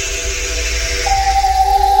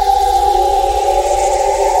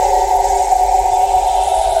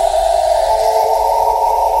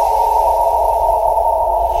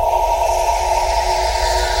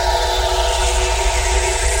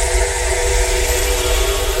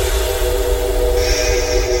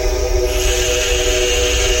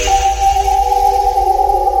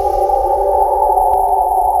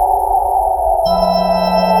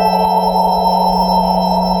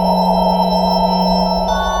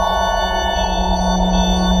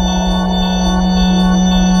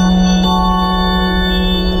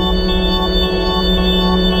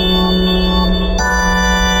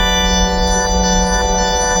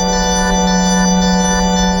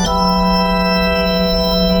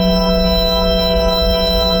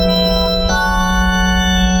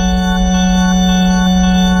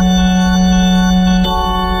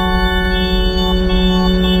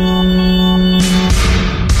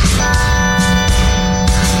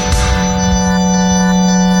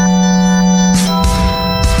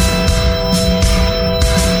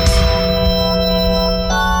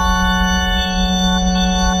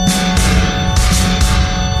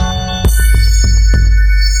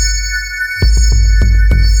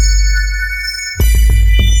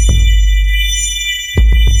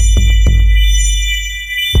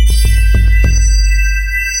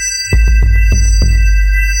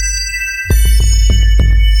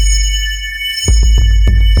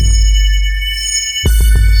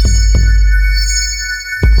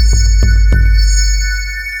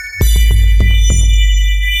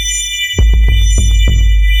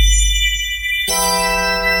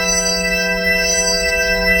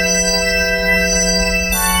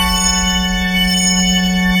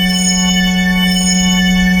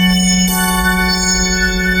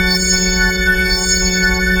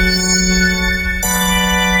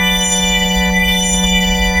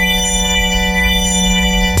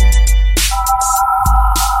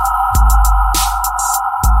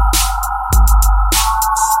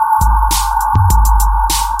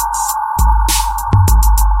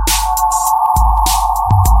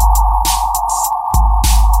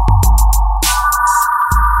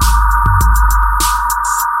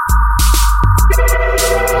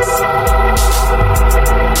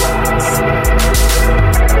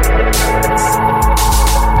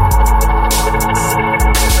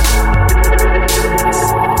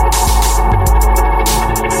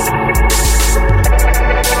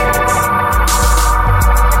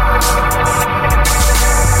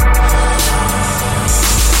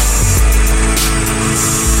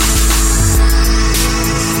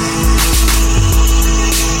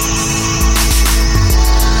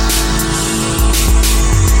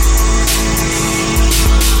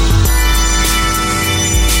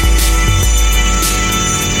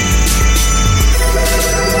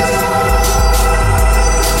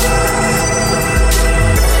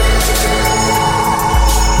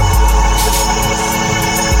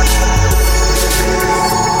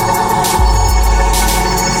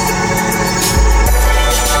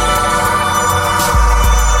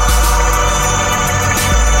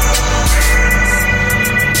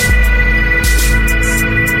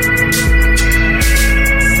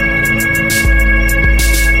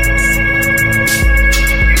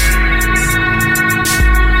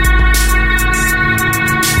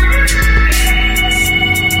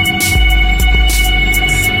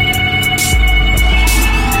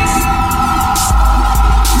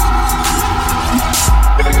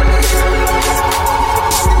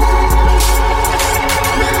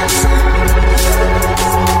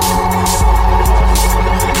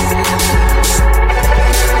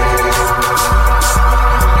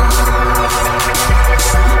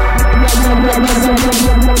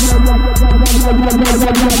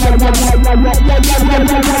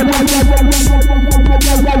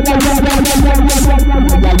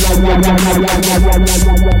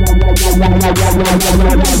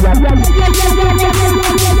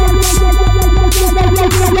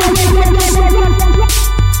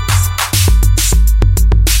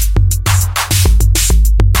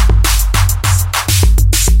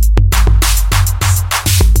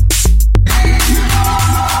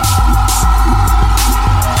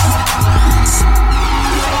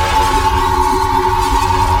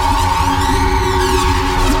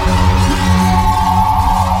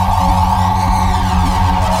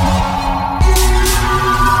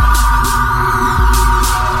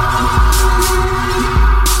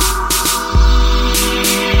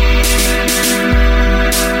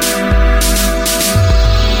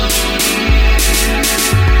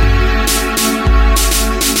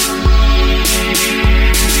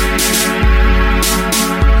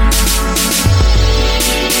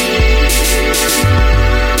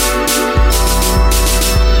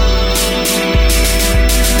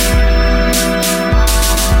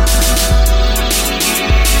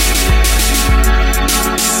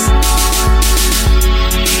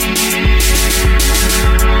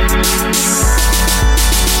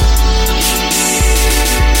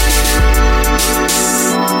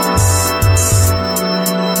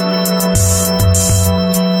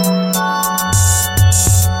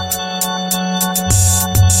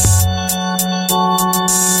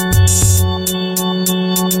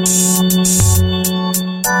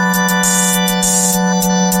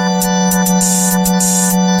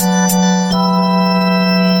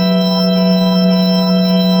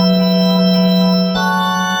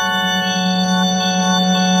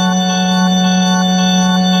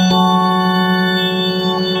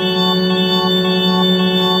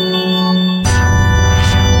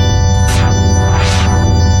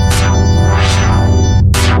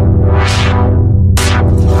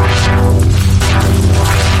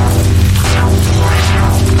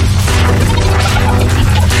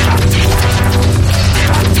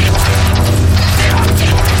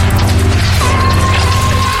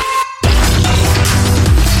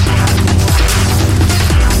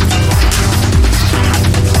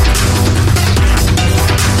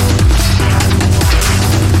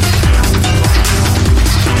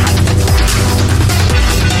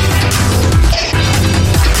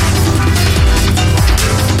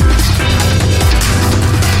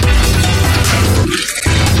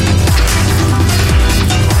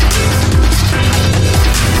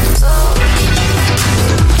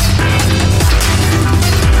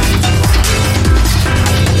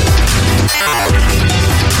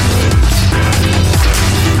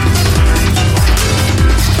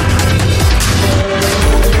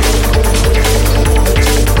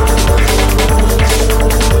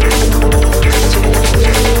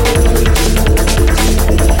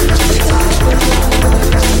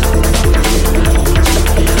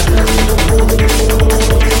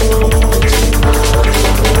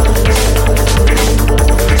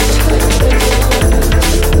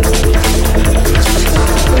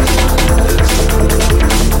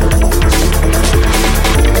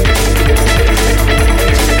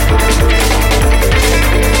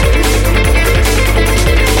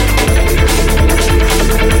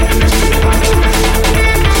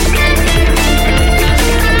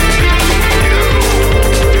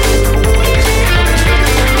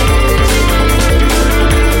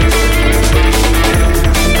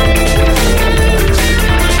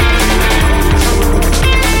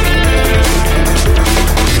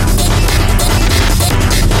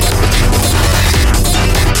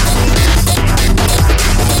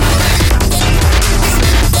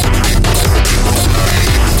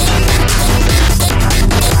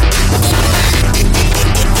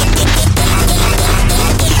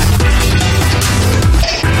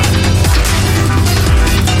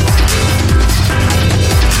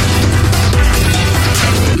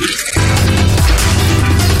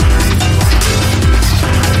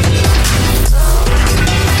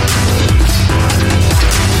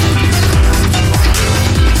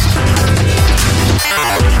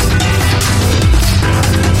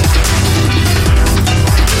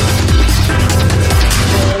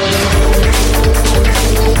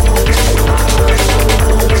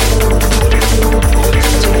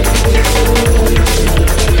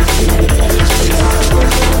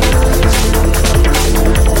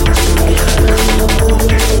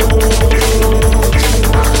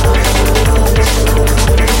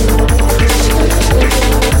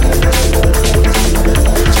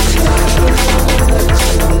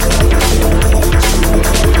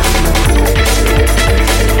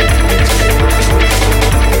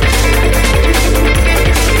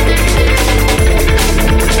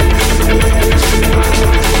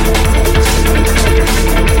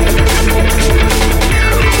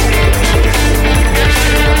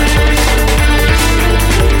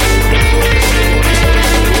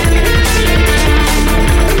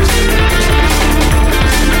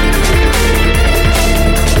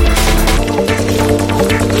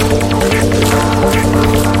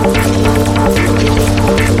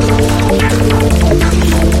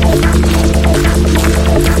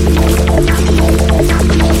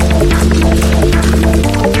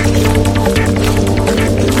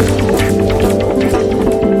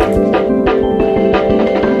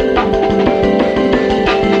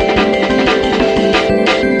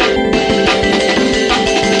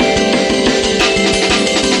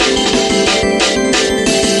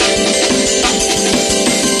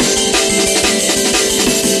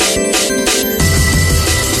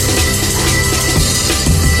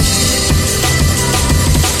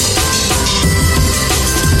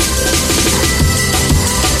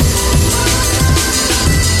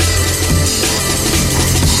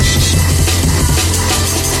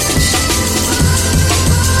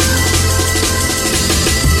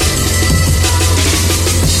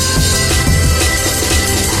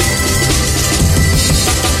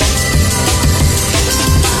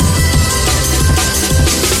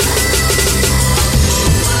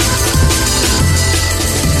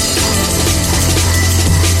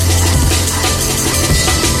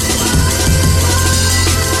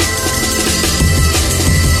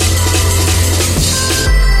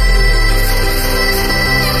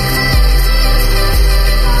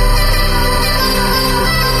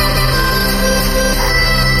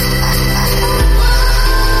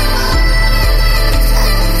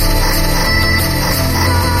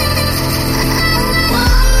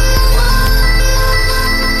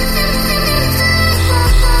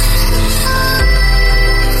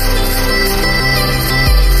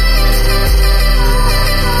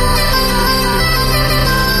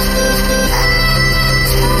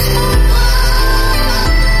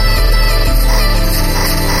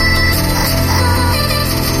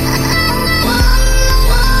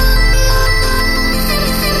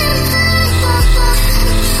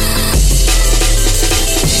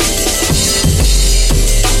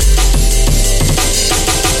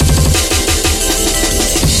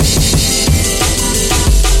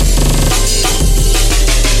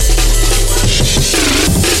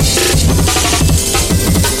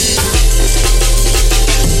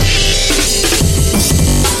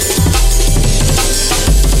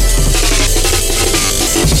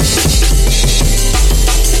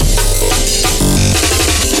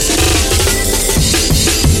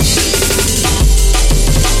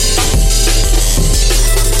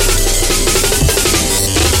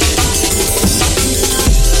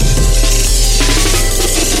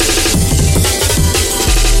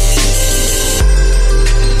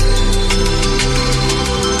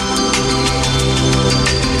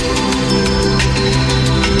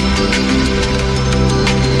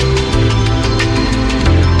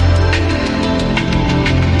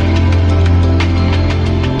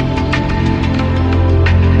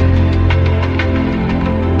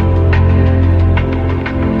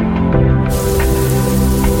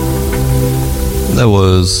 That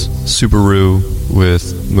was Subaru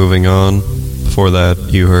with Moving On. Before that,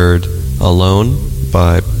 you heard Alone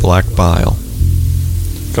by Black Bile.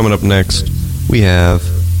 Coming up next, we have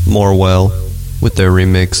Morwell with their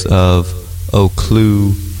remix of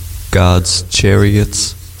O'Clue, God's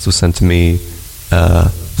Chariots. This was sent to me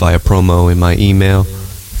via promo in my email.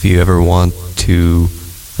 If you ever want to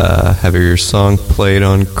have your song played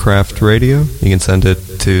on Craft Radio, you can send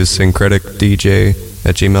it to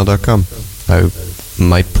synkreticdj@gmail.com. I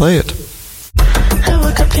might play it. I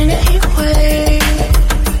woke up in a heat wave,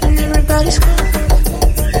 and everybody's gone.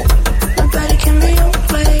 Nobody can be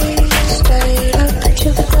away. Stayed up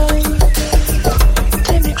until the dawn.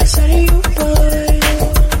 Take me closer to you, boy.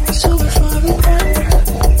 So before we run,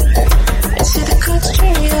 I see the clouds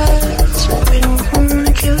turn out, so we don't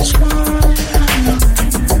wanna kill us one.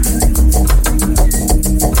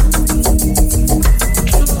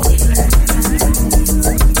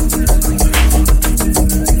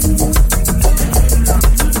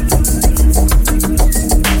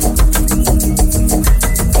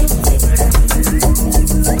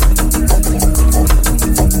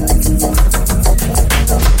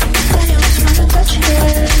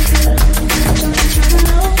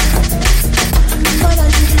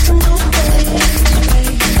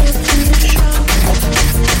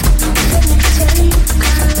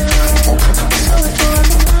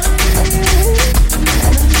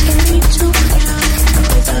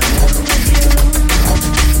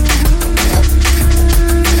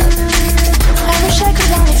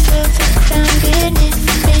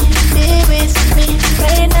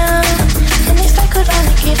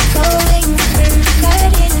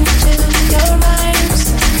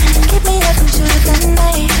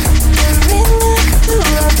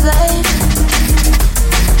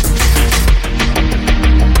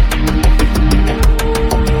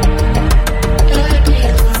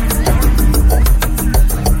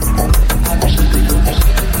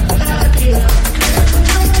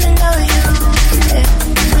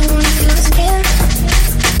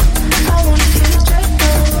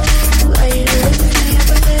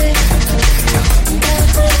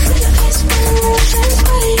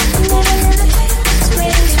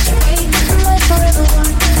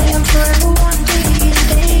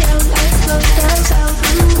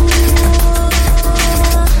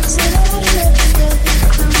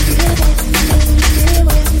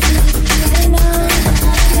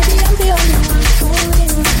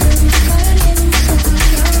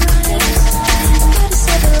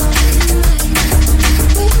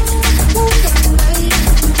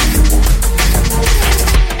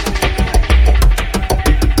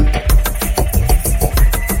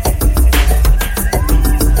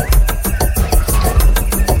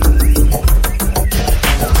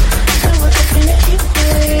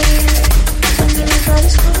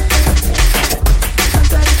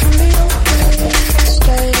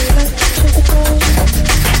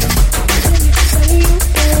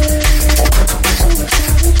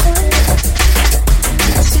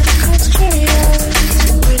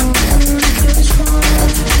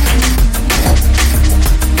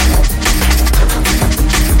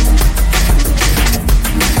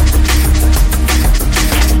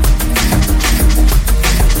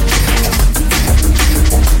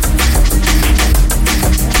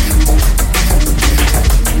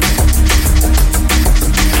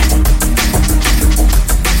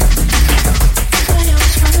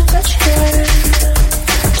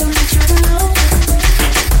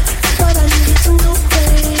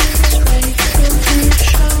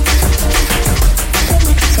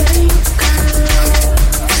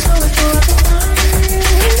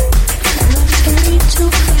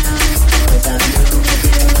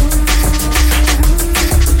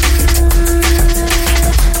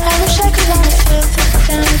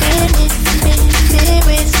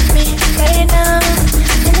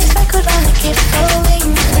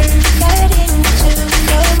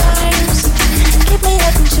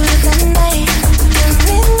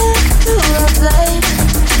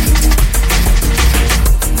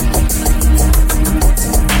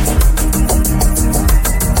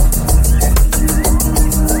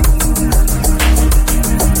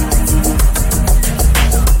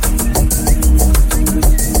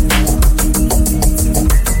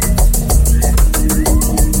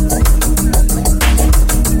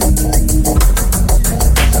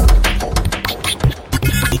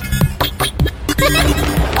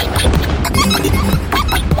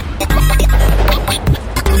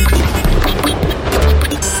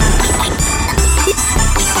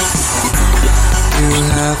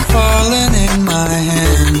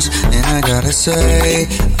 say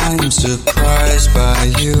I'm surprised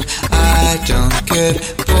by you. I don't get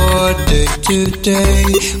bored day to day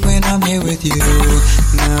when I'm here with you.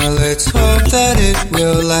 Now let's hope that it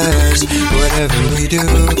will last. Whatever we do,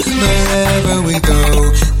 wherever we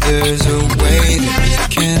go, there's a way that we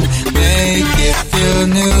can make it feel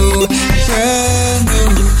new, brand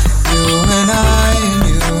new. You and I, and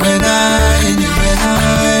you and I, and you and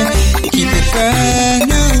I, keep it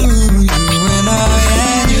brand new. You and I,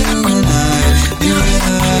 and you and I, you and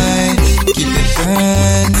I, keep it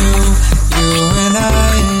brand new. You and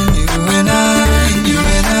I, and you and I, and you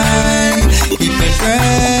and I, keep it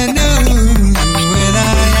brand new. You and I,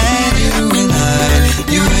 and you and I,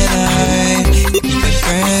 you and I, keep it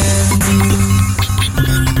brand new.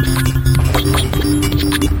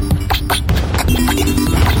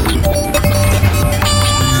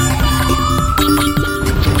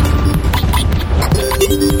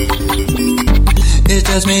 It's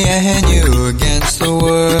just me and you against the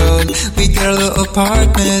world. We got a little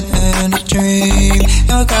apartment and a dream.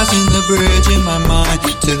 You're crossing the bridge in my mind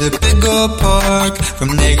to the big old park,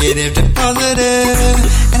 from negative to positive.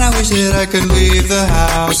 And I wish that I could leave the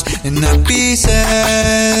house and not be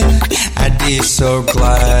sad. I'd be so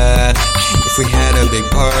glad if we had a big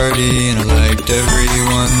party and I liked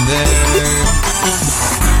everyone there.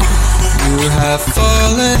 You have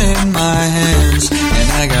fallen in my hands,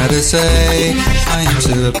 and I gotta say, I am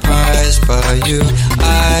surprised by you.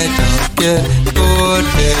 I don't get bored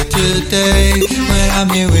day to day when I'm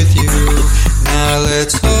here with you. Now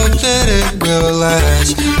let's hope that it will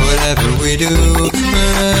last. Whatever we do,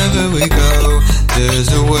 wherever we go, there's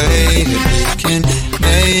a way that we can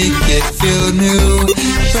make it feel new,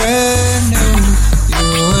 brand new.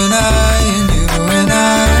 You and I, and you and I,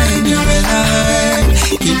 and you and I,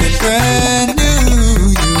 keep it brand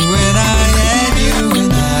new. You and I, and you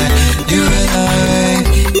and I, you and I,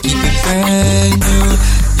 keep it brand new.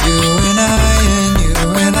 You and I, and you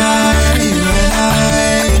and I, you and I,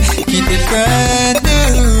 keep it brand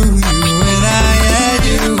new. You and I, and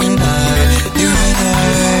you and I, you and I,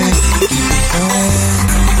 keep it brand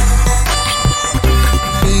new.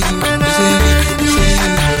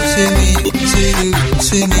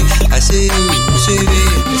 See me, I see you, see me,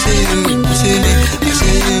 I see you, see me, I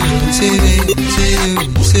see you, see me, see you,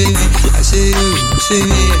 see me, I see you, see me, I see you, see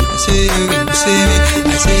me, I see you, see me, I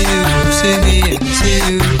see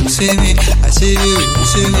you, see me, I see you,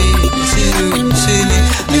 see me, I see you, see me,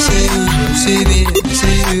 I see you, see me, I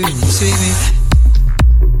see you, see me.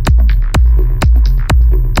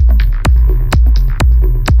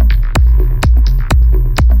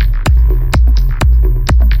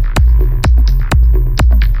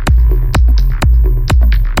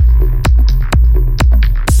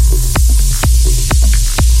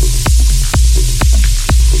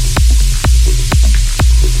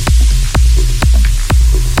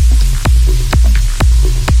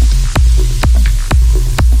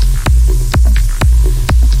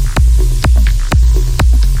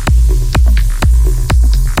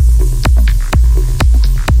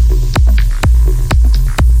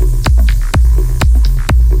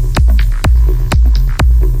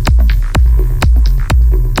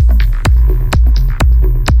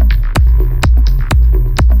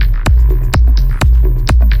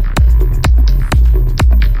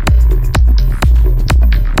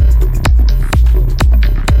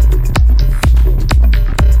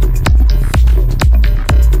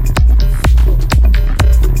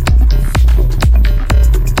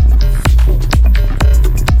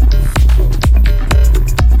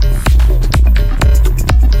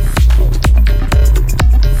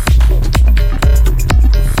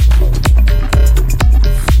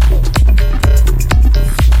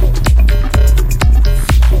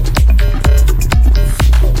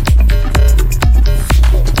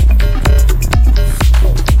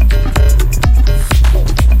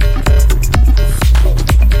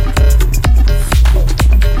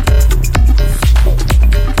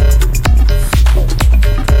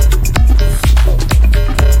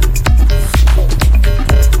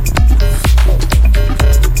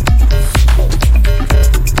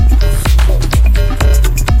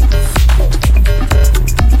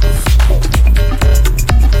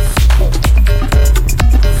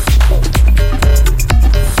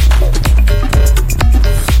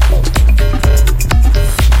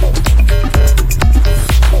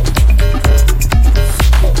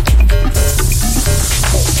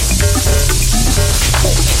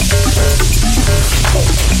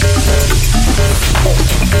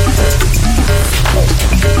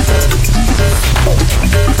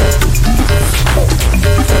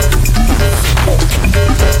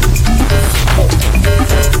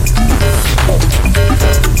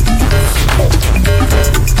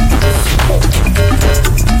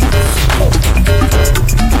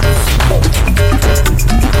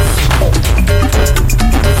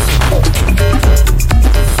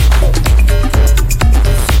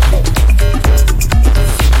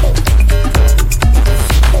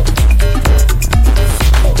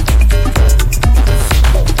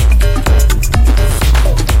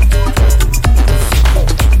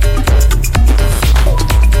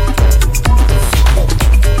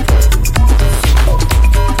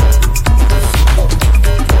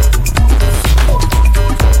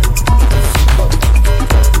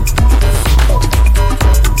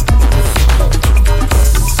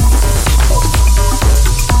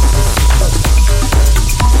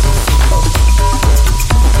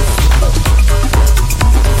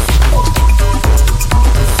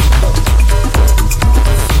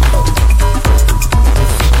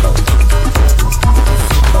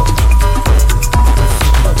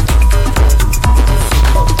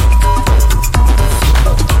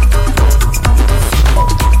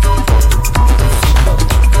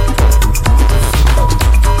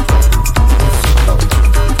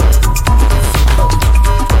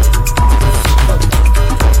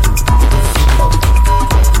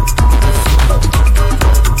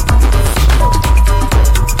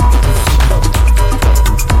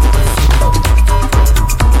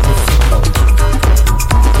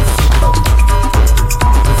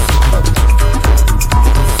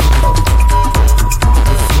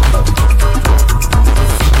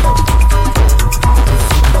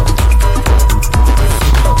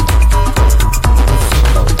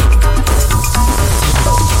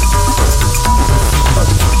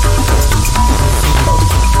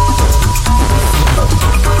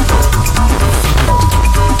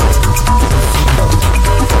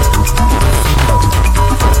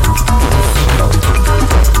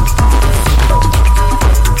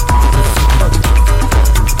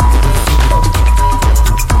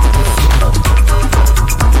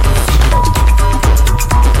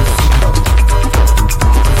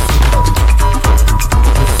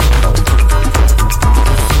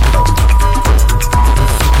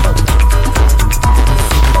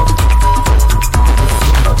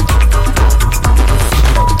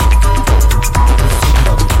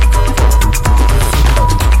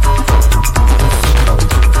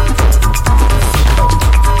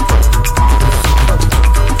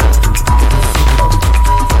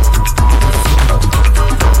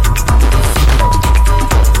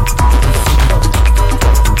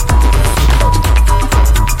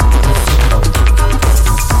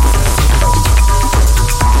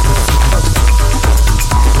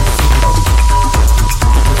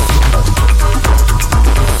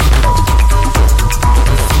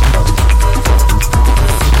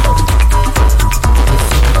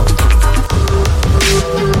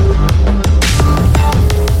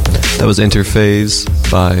 That was Interphase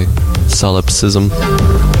by Solipsism.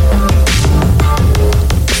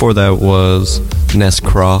 Before that was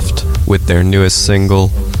Nestcroft with their newest single.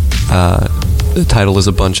 The title is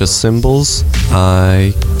A Bunch of Symbols.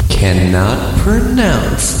 I cannot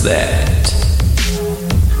pronounce that.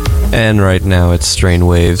 And right now it's Strain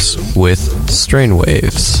Waves with Strain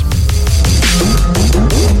Waves.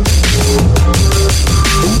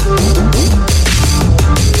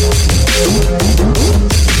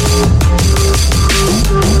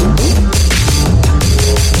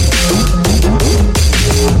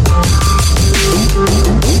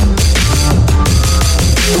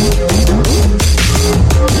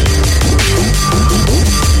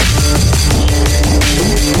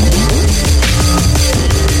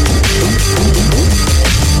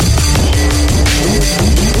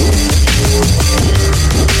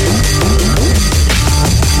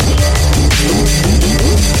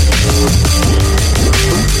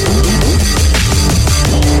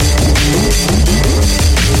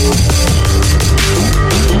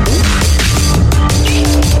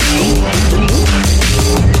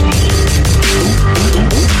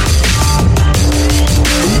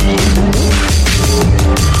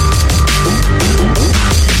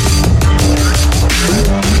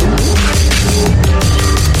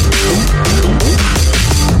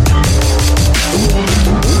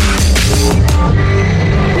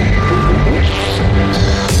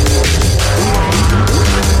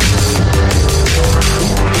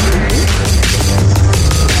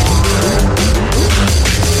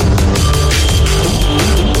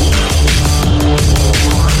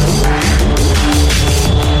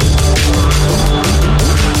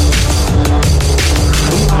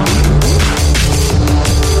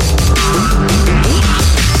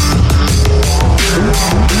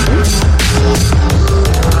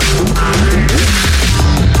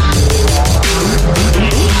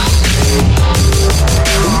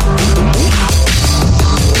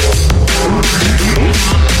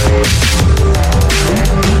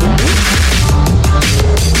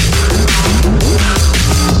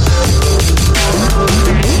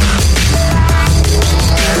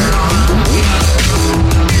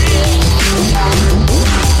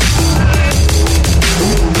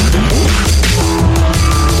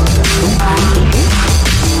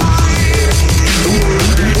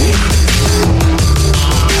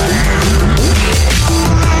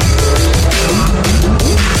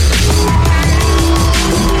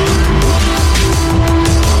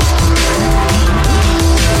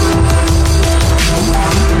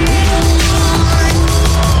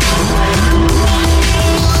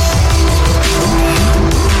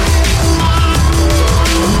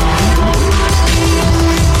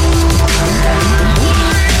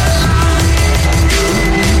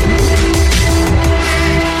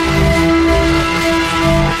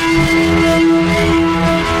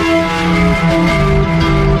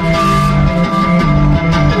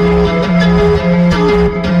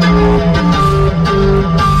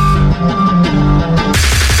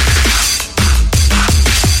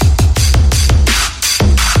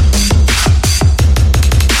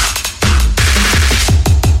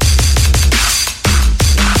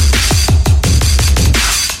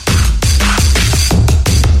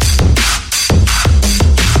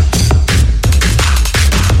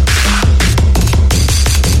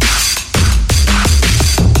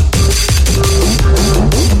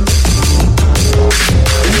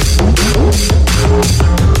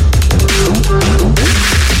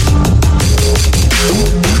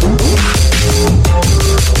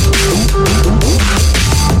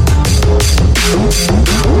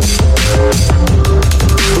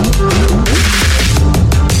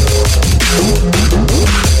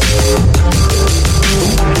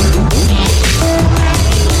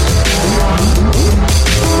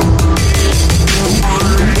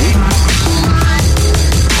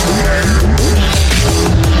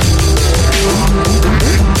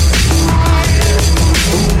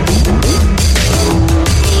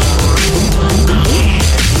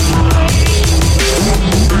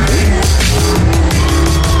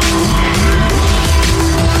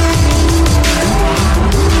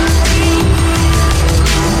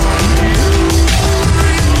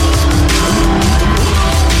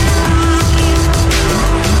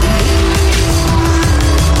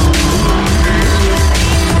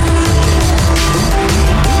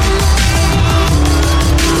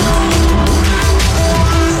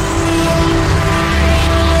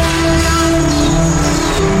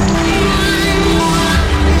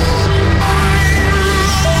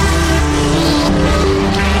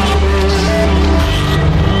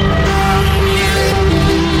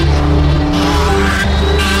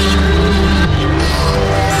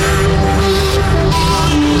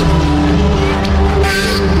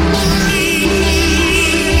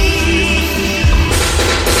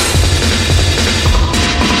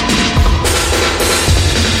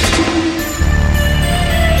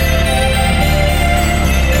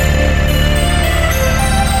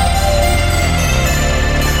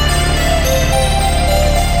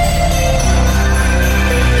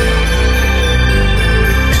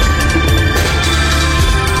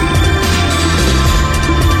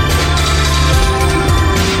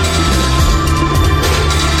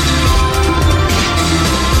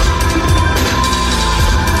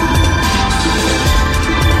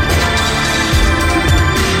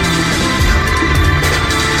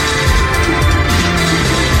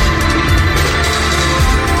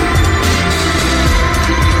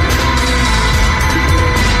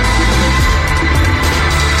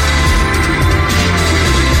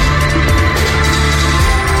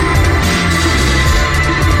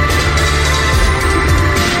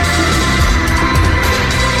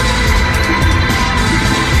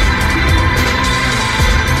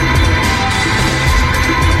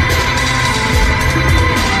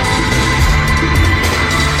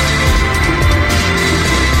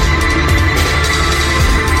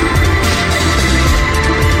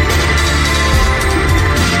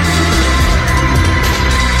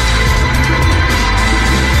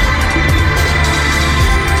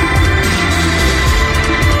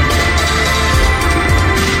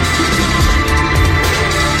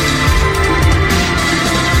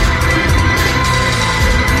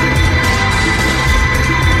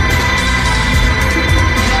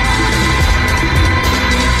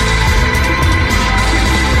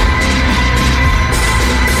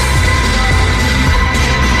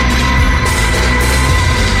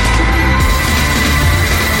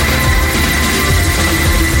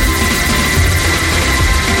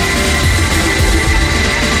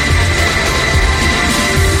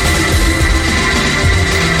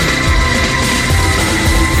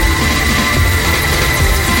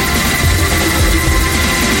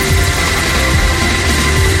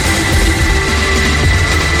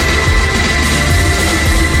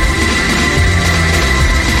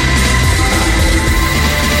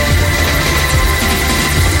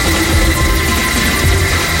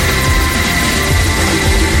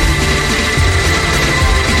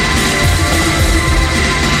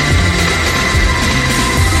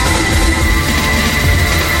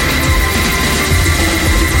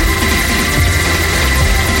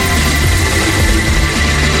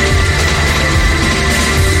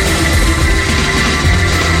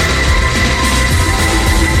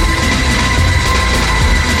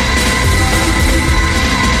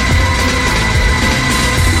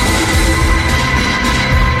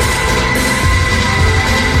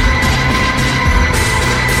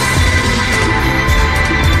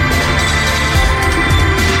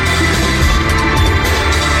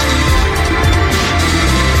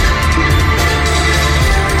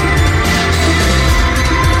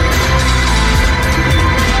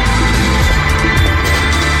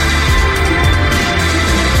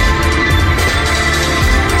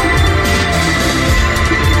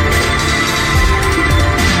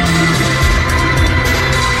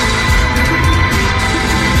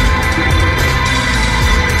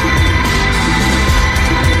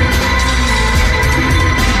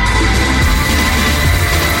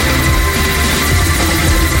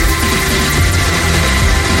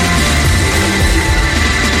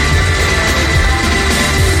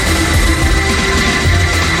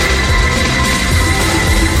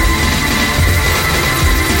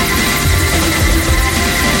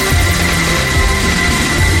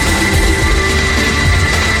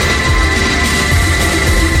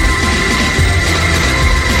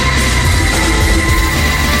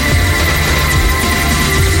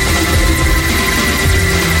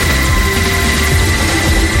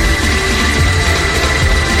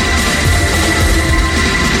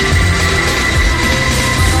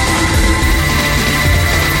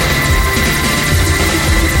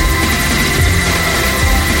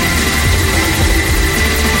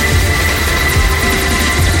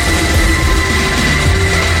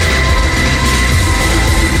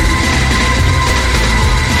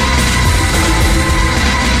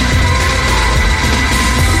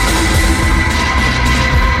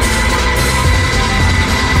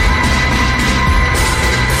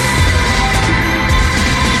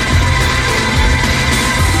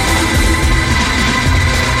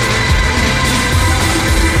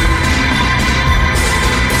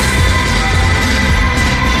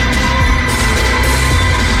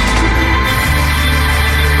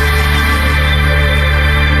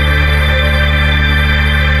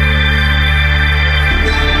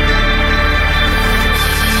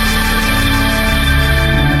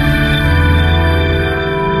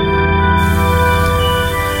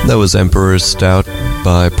 That was Emperor's Stout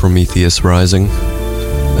by Prometheus Rising.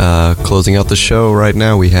 Closing out the show right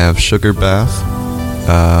now, we have Sugar Bath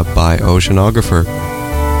by Oceanographer.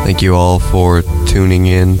 Thank you all for tuning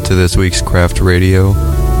in to this week's Craft Radio.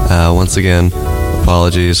 Once again,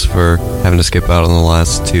 apologies for having to skip out on the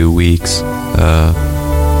last 2 weeks.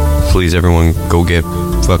 Please, everyone, go get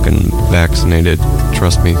fucking vaccinated.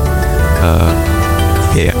 Trust me.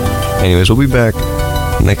 Yeah. Anyways, we'll be back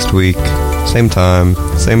next week. Same time,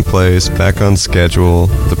 same place, back on schedule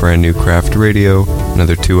with a brand new Craft Radio,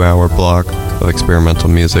 another 2-hour block of experimental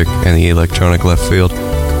music and the electronic left field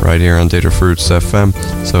right here on Data Fruits FM.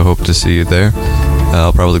 So hope to see you there.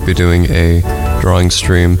 I'll probably be doing a drawing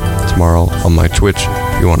stream tomorrow on my Twitch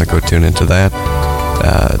if you want to go tune into that.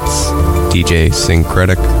 It's DJ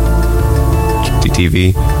Synkretic,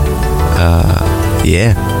 DTV.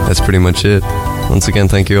 Yeah, that's pretty much it. Once again,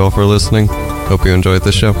 thank you all for listening. Hope you enjoyed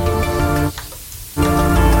the show.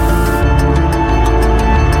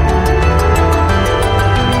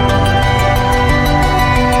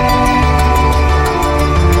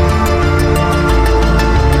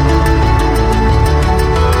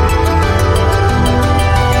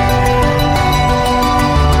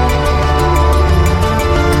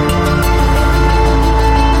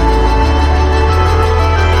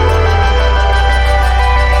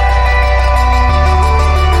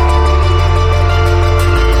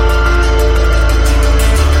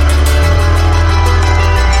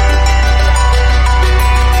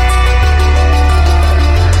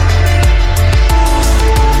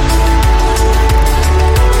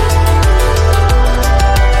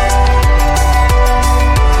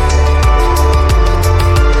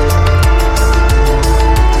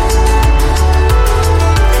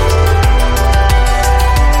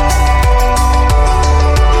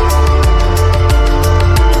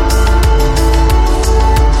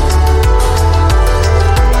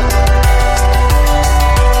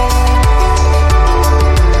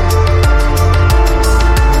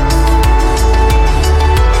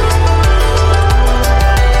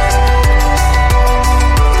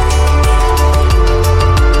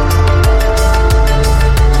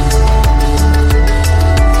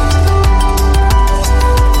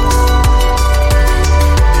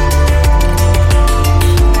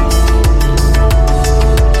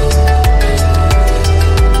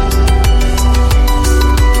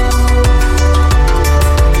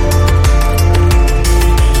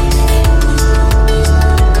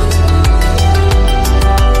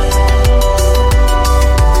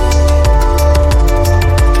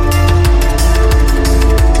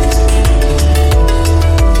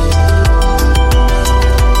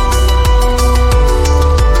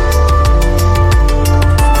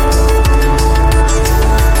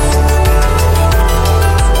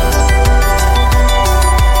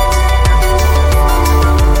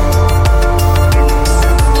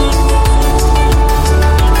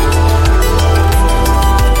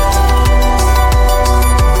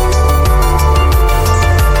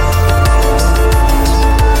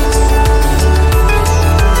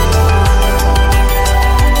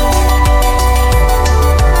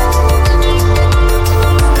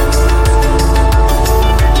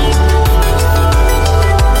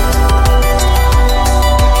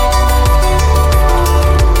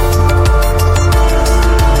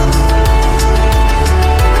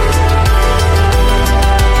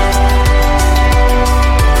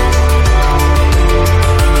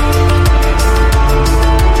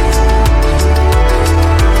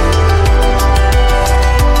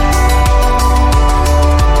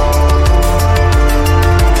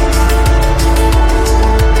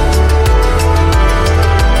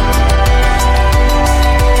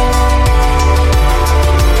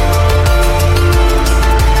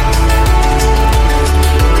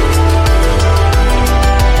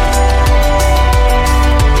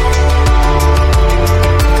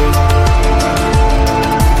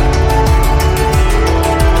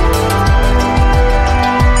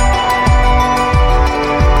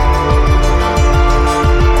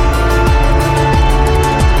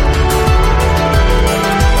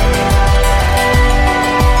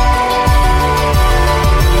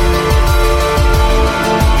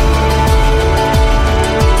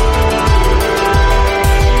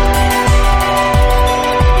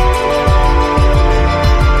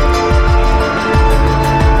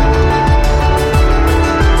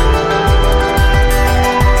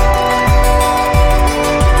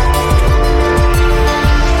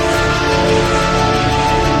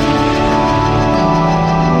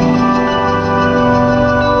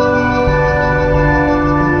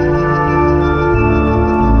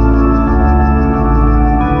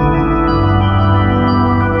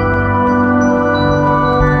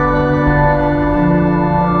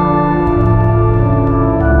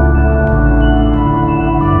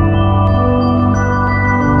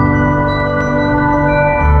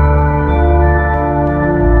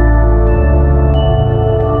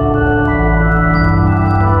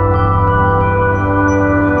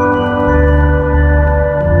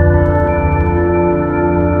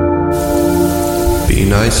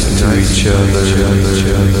 nice to each other.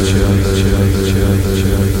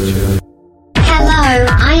 Hello,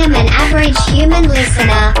 I am an average human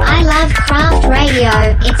listener. I love craft radio.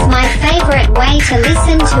 It's my favorite way to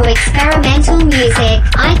listen to experimental music.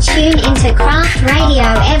 I tune into craft radio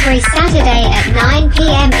every Saturday at 9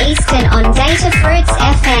 p.m. Eastern on Data Fruits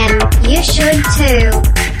FM. You should too.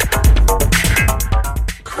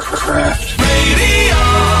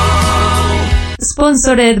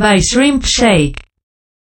 Sponsored by Shrimp Shake.